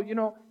them know,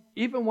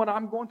 even what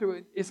I'm going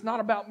through, it's not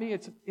about me,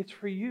 it's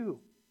for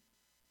you.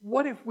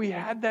 What if we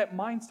had that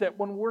mindset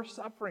when we're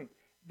suffering,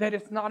 that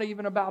it's not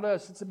even about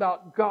us, it's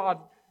about God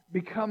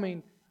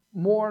becoming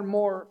more and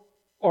more,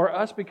 or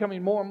us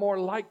becoming more and more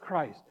like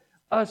Christ,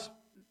 us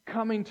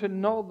coming to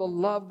know the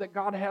love that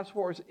God has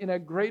for us in a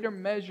greater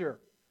measure.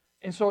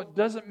 And so it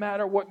doesn't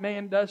matter what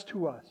man does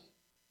to us.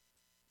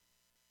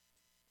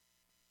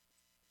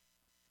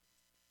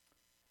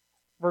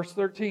 Verse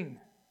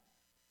 13.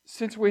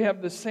 Since we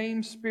have the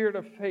same spirit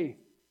of faith,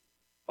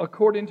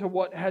 according to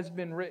what has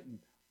been written,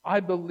 I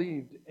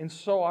believed, and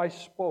so I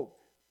spoke.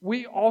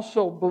 We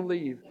also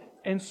believe,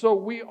 and so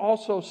we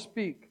also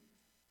speak.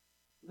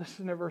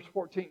 Listen to verse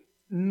 14.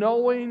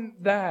 Knowing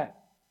that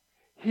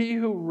He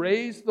who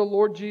raised the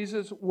Lord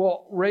Jesus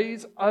will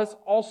raise us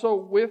also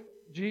with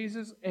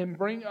Jesus and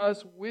bring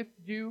us with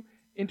you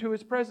into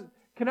His presence.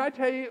 Can I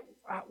tell you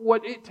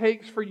what it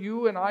takes for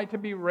you and I to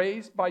be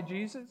raised by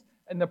Jesus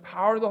and the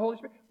power of the Holy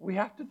Spirit? We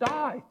have to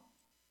die.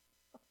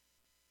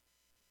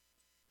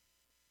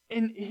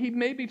 And he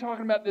may be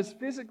talking about this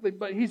physically,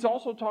 but he's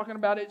also talking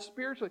about it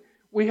spiritually.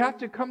 We have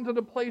to come to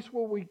the place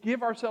where we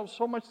give ourselves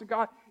so much to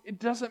God, it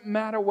doesn't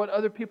matter what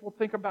other people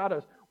think about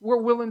us. We're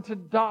willing to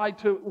die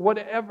to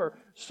whatever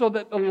so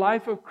that the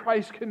life of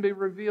Christ can be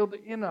revealed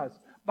in us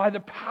by the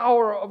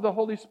power of the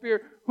Holy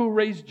Spirit who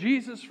raised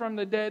Jesus from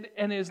the dead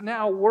and is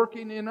now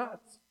working in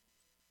us.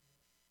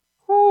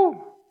 Whew.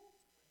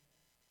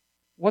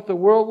 What the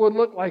world would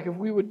look like if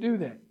we would do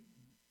that.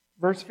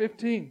 Verse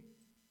 15.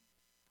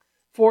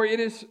 For it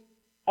is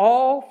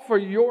all for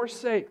your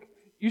sake.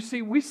 You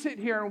see, we sit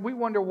here and we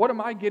wonder, what am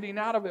I getting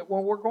out of it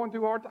when we're going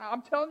through hard time?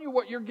 I'm telling you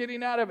what you're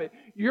getting out of it.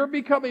 You're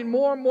becoming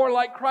more and more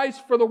like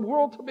Christ for the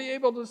world to be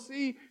able to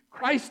see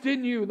Christ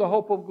in you, the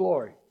hope of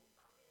glory.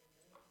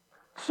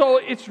 So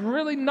it's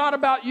really not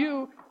about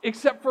you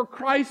except for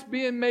Christ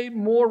being made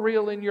more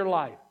real in your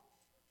life.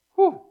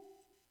 Whew.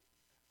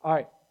 All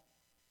right.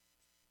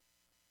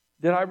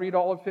 Did I read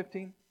all of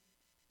 15?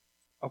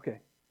 Okay.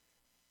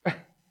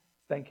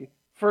 Thank you.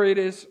 For it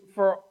is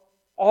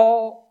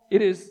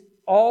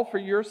all for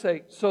your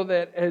sake, so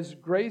that as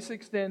grace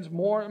extends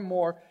more and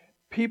more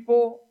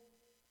people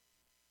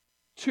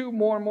to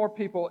more and more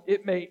people,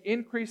 it may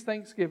increase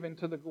thanksgiving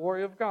to the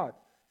glory of God.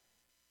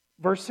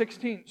 Verse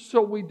 16,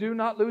 so we do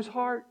not lose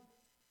heart.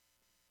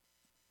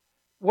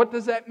 What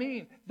does that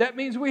mean? That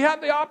means we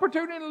have the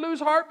opportunity to lose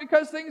heart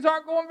because things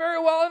aren't going very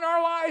well in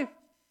our life.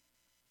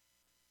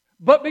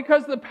 But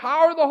because the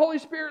power of the Holy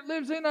Spirit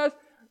lives in us,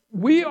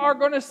 we are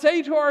going to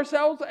say to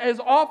ourselves as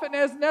often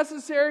as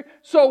necessary,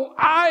 so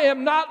I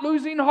am not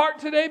losing heart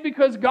today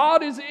because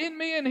God is in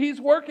me and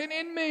He's working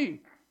in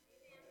me.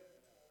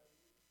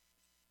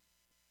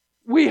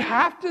 We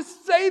have to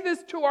say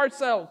this to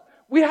ourselves.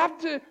 We have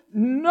to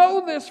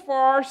know this for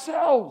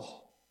ourselves.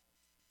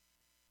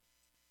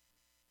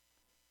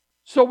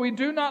 So we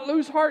do not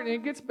lose heart, and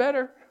it gets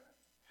better.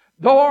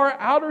 Though our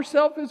outer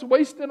self is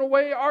wasting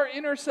away, our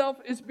inner self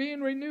is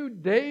being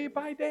renewed day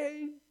by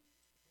day.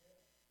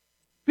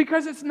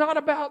 Because it's not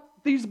about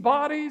these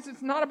bodies,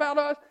 it's not about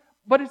us,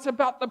 but it's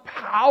about the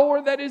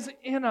power that is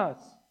in us,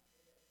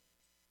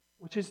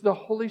 which is the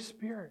Holy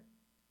Spirit.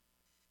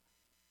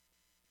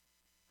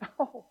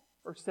 Oh,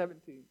 verse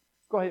 17.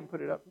 Go ahead and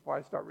put it up before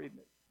I start reading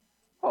it.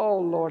 Oh,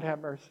 Lord, have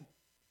mercy.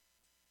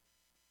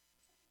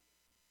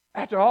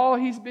 After all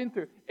He's been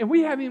through. And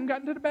we haven't even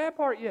gotten to the bad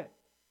part yet.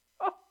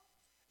 Oh,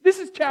 This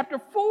is chapter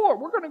 4.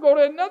 We're going to go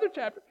to another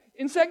chapter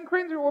in 2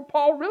 Corinthians where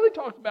Paul really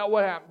talks about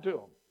what happened to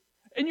him.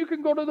 And you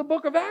can go to the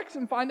book of Acts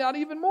and find out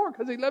even more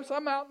because he left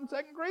some out in 2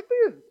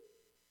 Corinthians.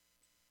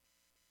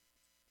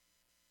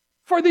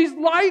 For these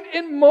light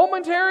and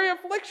momentary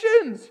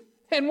afflictions.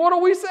 And what do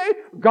we say?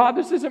 God,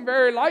 this isn't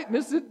very light and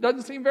this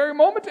doesn't seem very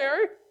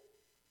momentary.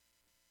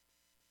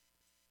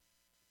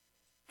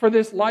 For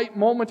this light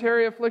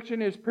momentary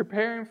affliction is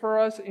preparing for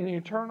us an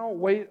eternal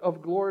weight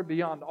of glory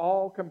beyond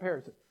all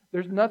comparison.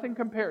 There's nothing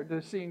compared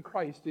to seeing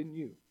Christ in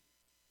you.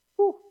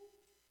 Whew.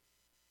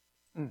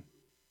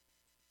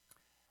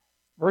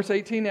 Verse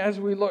 18, as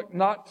we look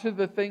not to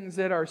the things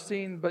that are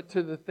seen, but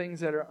to the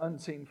things that are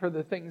unseen. For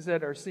the things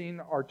that are seen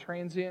are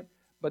transient,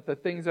 but the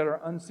things that are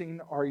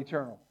unseen are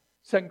eternal.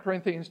 2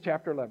 Corinthians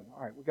chapter 11.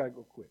 All right, we got to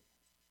go quick.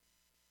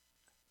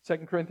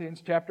 2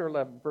 Corinthians chapter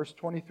 11, verse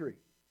 23.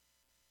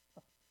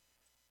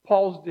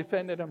 Paul's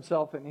defended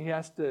himself, and he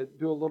has to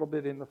do a little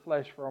bit in the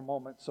flesh for a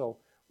moment, so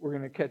we're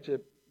going to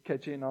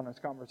catch in on his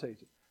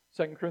conversation.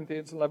 2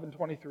 Corinthians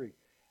 11:23.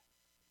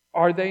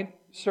 Are they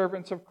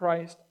servants of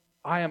Christ?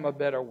 I am a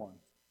better one.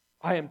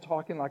 I am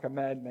talking like a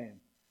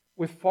madman,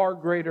 with far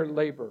greater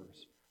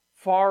labors,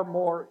 far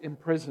more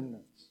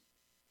imprisonments,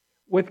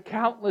 with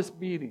countless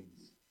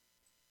beatings.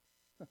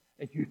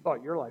 And you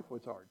thought your life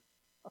was hard.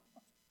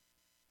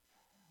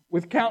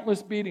 With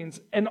countless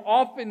beatings, and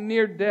often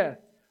near death.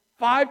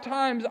 5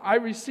 times I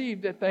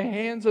received at the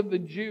hands of the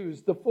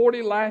Jews the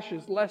 40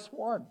 lashes less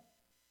one.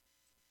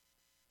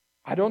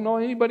 I don't know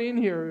anybody in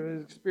here who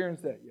has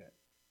experienced that yet.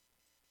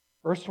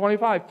 Verse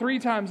 25, 3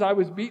 times I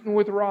was beaten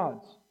with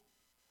rods.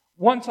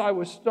 Once I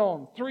was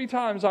stoned. 3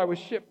 times I was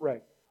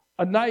shipwrecked.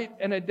 A night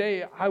and a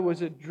day I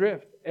was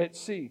adrift at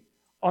sea,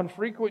 on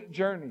frequent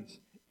journeys,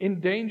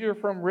 in danger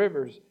from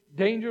rivers,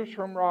 dangers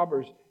from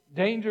robbers,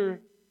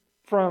 danger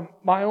from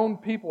my own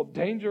people,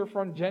 danger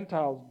from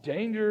Gentiles,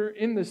 danger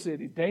in the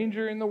city,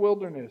 danger in the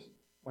wilderness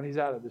when he's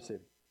out of the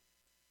city.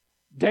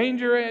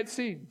 Danger at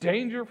sea,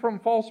 danger from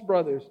false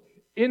brothers,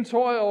 in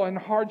toil and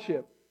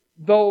hardship,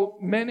 through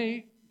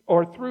many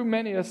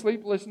a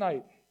sleepless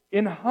night,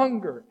 in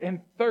hunger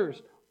and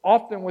thirst,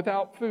 often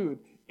without food,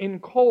 in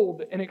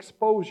cold and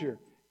exposure.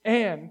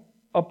 And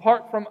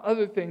apart from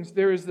other things,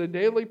 there is the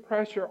daily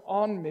pressure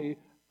on me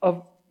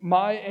of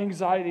my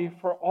anxiety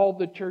for all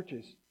the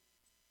churches.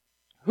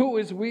 Who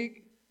is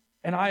weak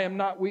and I am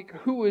not weak?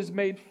 Who is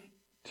made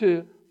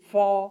to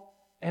fall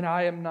and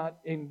I am not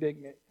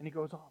indignant? And he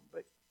goes on,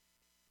 but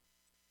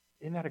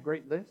isn't that a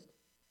great list?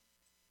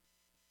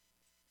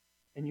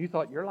 And you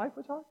thought your life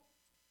was hard?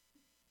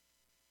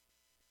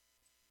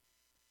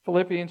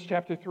 Philippians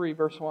chapter 3,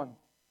 verse 1.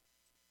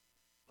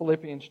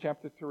 Philippians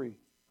chapter 3,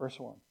 verse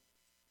 1.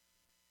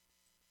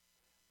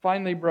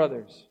 Finally,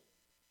 brothers,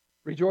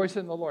 rejoice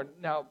in the Lord.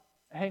 Now,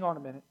 hang on a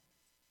minute.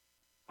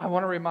 I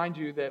want to remind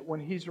you that when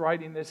he's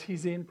writing this,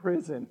 he's in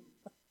prison.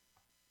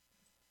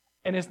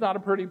 And it's not a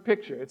pretty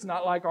picture. It's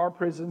not like our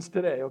prisons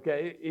today,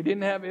 okay? He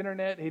didn't have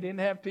internet. He didn't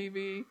have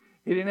TV.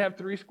 He didn't have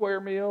 3 square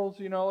meals,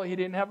 He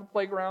didn't have a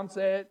playground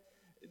set.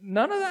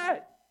 None of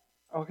that,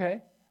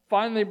 okay?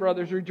 Finally,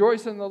 brothers,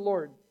 rejoice in the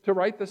Lord. To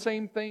write the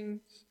same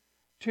things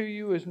to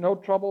you is no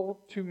trouble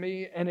to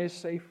me and is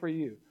safe for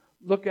you.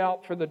 Look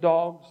out for the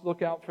dogs.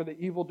 Look out for the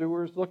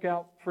evildoers. Look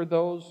out for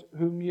those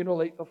who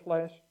mutilate the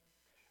flesh.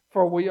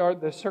 For we are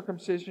the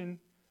circumcision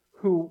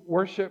who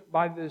worship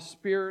by the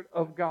Spirit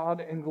of God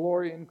and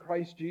glory in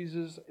Christ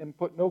Jesus and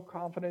put no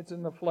confidence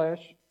in the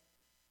flesh,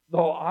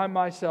 though I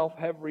myself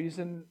have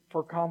reason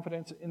for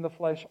confidence in the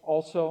flesh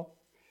also.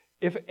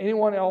 If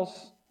anyone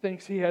else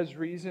thinks he has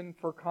reason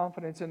for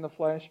confidence in the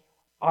flesh,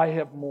 I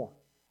have more.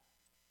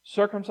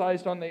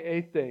 Circumcised on the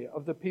 8th day,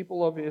 of the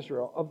people of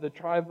Israel, of the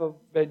tribe of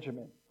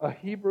Benjamin, a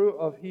Hebrew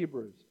of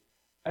Hebrews,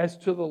 as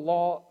to the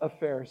law, a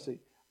Pharisee,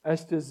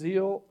 as to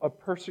zeal, a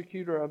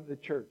persecutor of the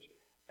church,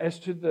 as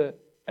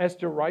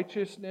to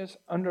righteousness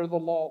under the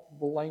law,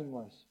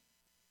 blameless.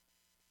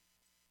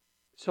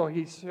 So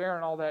he's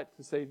sharing all that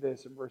to say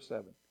this in verse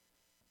 7.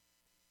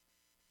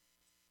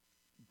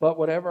 But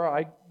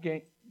whatever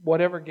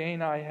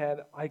gain I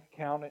had, I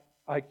count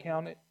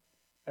it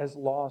as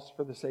loss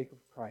for the sake of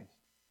Christ.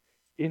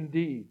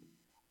 Indeed,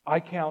 I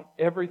count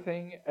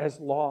everything as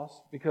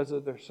loss because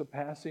of the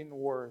surpassing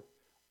worth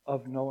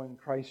of knowing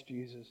Christ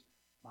Jesus,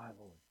 my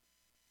Lord.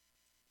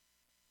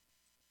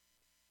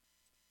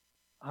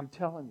 I'm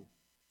telling you,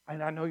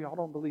 and I know y'all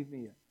don't believe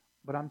me yet,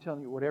 but I'm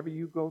telling you, whatever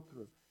you go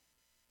through,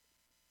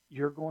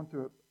 you're going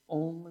through it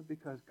only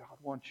because God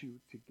wants you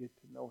to get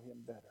to know Him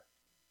better.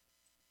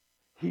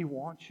 He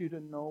wants you to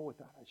know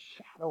without a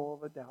shadow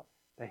of a doubt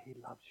that He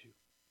loves you.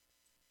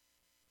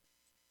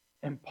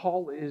 And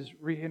Paul is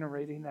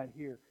reiterating that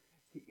here.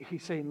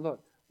 He's saying,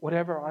 look,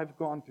 whatever I've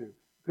gone through,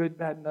 good,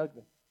 bad, and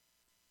ugly,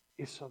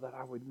 is so that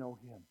I would know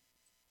Him.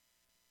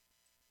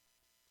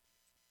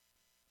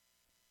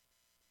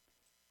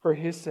 For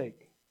His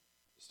sake,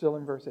 still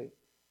in verse 8,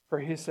 for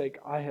His sake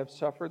I have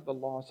suffered the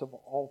loss of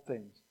all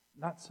things,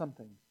 not some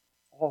things,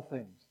 all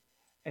things,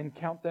 and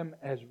count them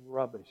as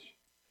rubbish,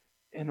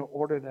 in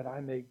order that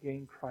I may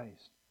gain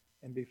Christ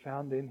and be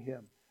found in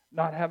Him,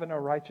 not having a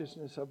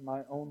righteousness of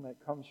my own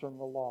that comes from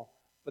the law,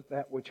 but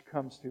that which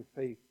comes through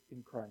faith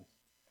in Christ.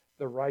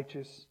 The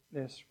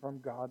righteousness from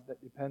God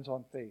that depends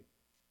on faith.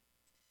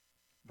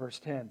 Verse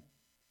 10,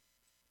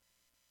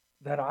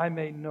 that I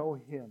may know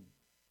Him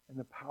and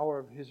the power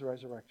of His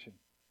resurrection,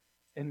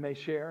 and may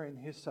share in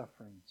His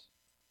sufferings,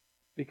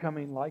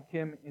 becoming like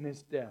Him in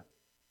His death.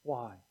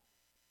 Why?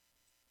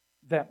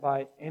 That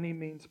by any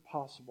means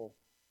possible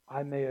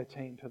I may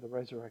attain to the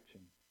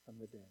resurrection from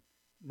the dead.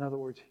 In other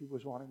words, He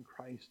was wanting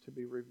Christ to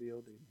be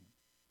revealed in Him.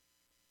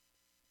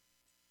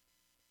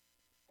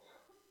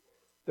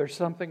 There's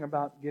something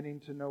about getting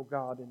to know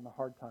God in the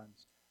hard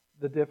times,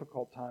 the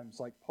difficult times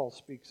like Paul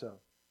speaks of.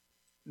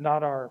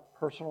 Not our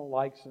personal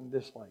likes and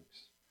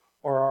dislikes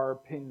or our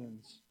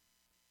opinions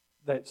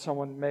that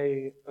someone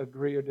may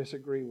agree or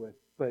disagree with,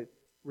 but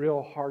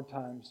real hard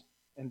times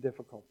and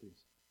difficulties.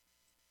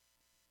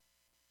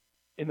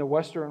 In the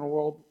Western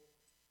world,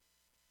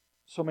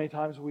 so many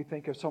times we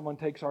think if someone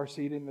takes our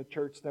seat in the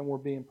church, then we're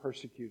being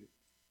persecuted.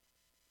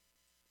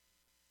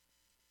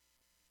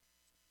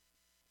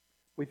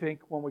 We think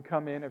when we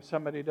come in, if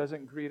somebody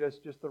doesn't greet us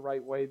just the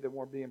right way, then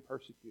we're being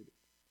persecuted.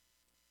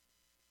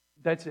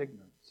 That's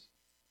ignorance.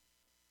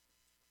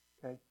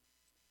 Okay?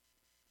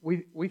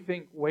 We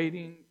think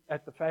waiting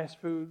at the fast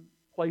food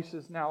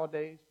places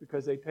nowadays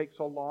because they take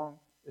so long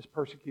is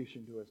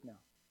persecution to us now.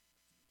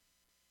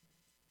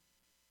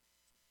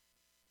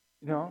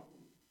 You know?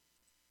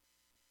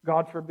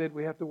 God forbid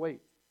we have to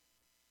wait.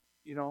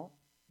 You know?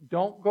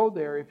 Don't go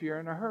there if you're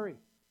in a hurry.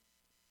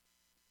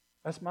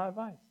 That's my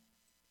advice.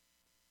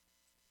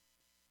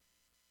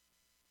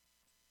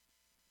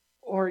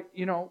 Or,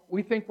 you know,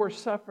 we think we're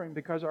suffering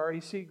because our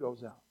AC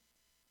goes out.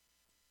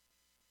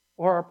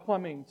 Or our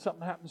plumbing,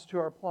 something happens to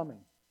our plumbing.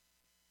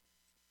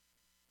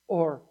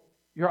 Or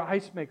your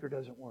ice maker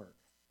doesn't work.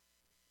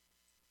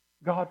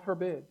 God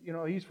forbid. You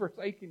know, He's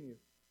forsaken you.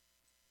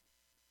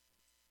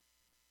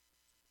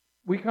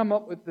 We come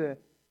up with the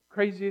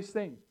craziest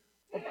things.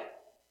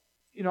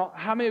 You know,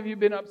 how many of you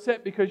have been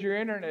upset because your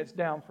internet's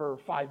down for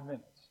 5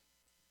 minutes?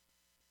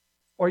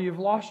 Or you've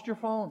lost your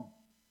phone.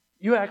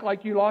 You act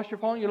like you lost your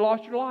phone, you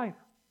lost your life.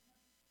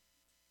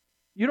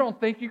 You don't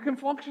think you can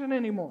function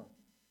anymore.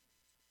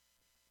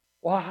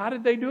 Well, how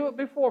did they do it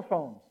before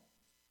phones?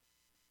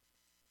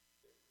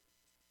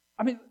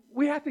 I mean,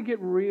 we have to get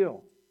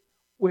real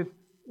with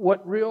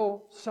what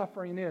real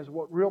suffering is,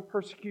 what real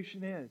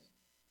persecution is.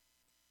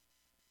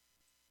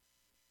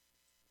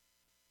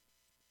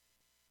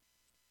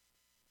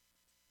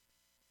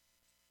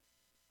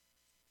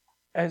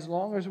 As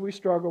long as we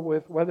struggle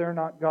with whether or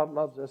not God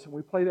loves us, and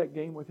we play that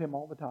game with Him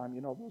all the time,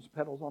 you know, those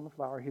petals on the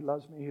flower, He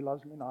loves me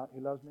not, He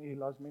loves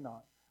me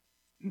not.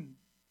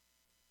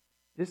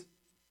 Just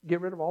get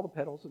rid of all the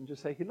petals and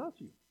just say, He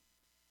loves you.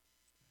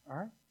 All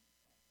right?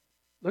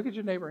 Look at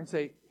your neighbor and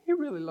say, He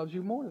really loves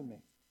you more than me.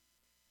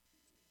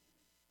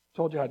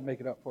 Told you I'd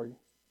make it up for you.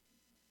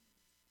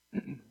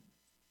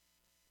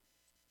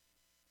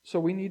 So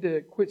we need to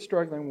quit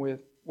struggling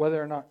with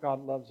whether or not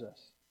God loves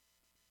us.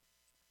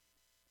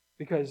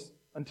 Because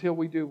until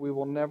we do, we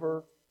will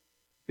never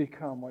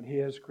become what He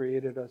has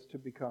created us to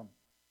become.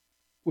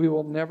 We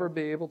will never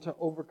be able to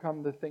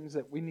overcome the things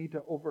that we need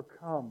to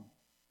overcome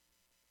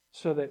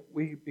so that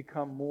we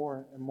become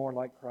more and more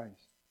like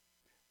Christ.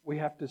 We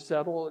have to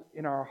settle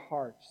in our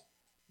hearts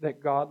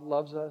that God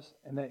loves us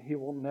and that He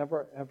will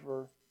never,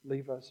 ever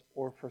leave us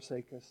or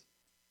forsake us.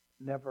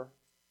 Never,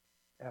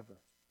 ever.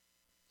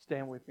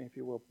 Stand with me if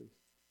you will, please.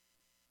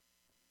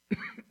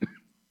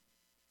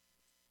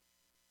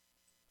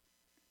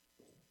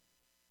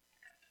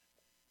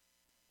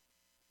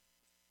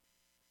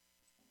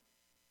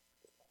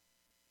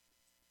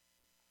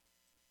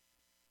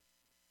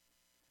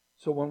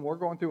 So when we're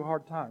going through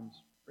hard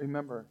times,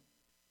 remember,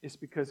 it's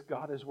because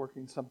God is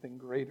working something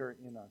greater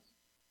in us.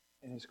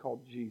 And it's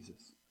called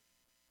Jesus.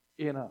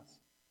 In us,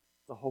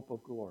 the hope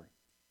of glory.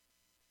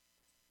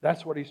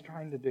 That's what He's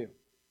trying to do.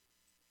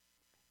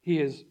 He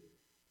is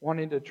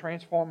wanting to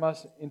transform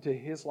us into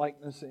His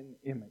likeness and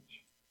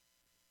image.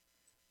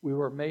 We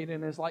were made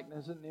in His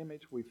likeness and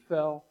image. We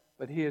fell,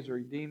 but He has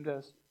redeemed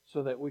us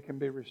so that we can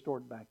be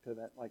restored back to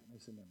that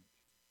likeness and image.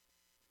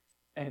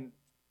 And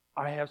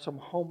I have some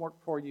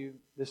homework for you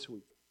this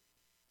week.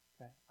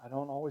 Okay? I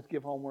don't always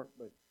give homework,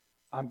 but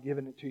I'm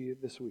giving it to you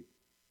this week.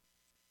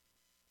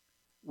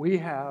 We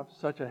have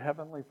such a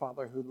heavenly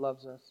Father who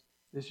loves us.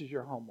 This is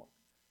your homework.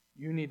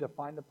 You need to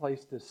find a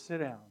place to sit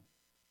down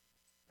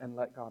and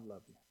let God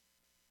love you.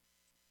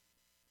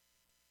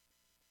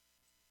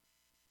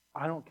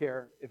 I don't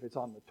care if it's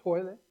on the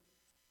toilet.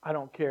 I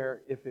don't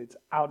care if it's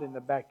out in the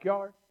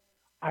backyard.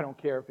 I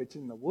don't care if it's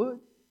in the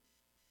woods.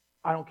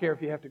 I don't care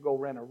if you have to go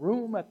rent a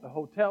room at the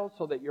hotel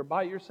so that you're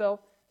by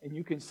yourself and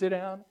you can sit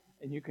down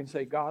and you can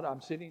say, God,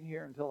 I'm sitting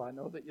here until I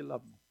know that you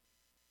love me.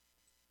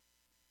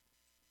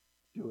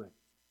 Do it.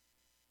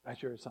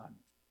 That's your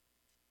assignment.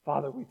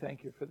 Father, we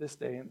thank you for this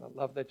day and the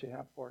love that you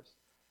have for us.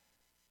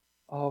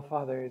 Oh,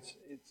 Father,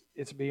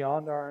 it's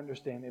beyond our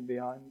understanding,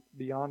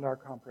 beyond our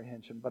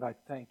comprehension, but I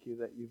thank you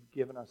that you've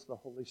given us the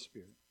Holy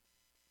Spirit.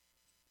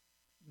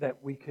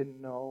 that we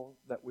can know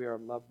that we are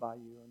loved by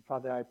you. And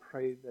Father, I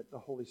pray that the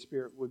Holy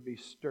Spirit would be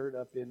stirred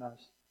up in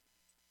us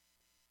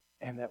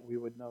and that we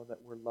would know that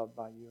we're loved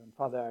by you. And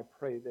Father, I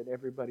pray that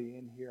everybody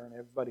in here and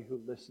everybody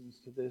who listens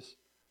to this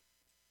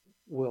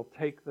will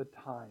take the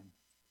time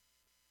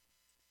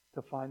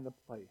to find the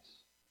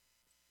place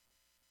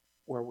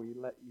where we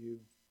let you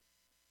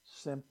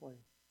simply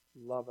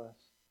love us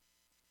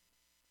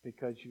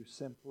because you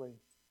simply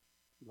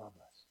love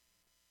us.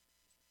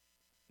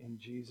 In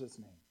Jesus'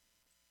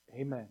 name,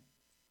 amen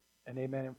and amen.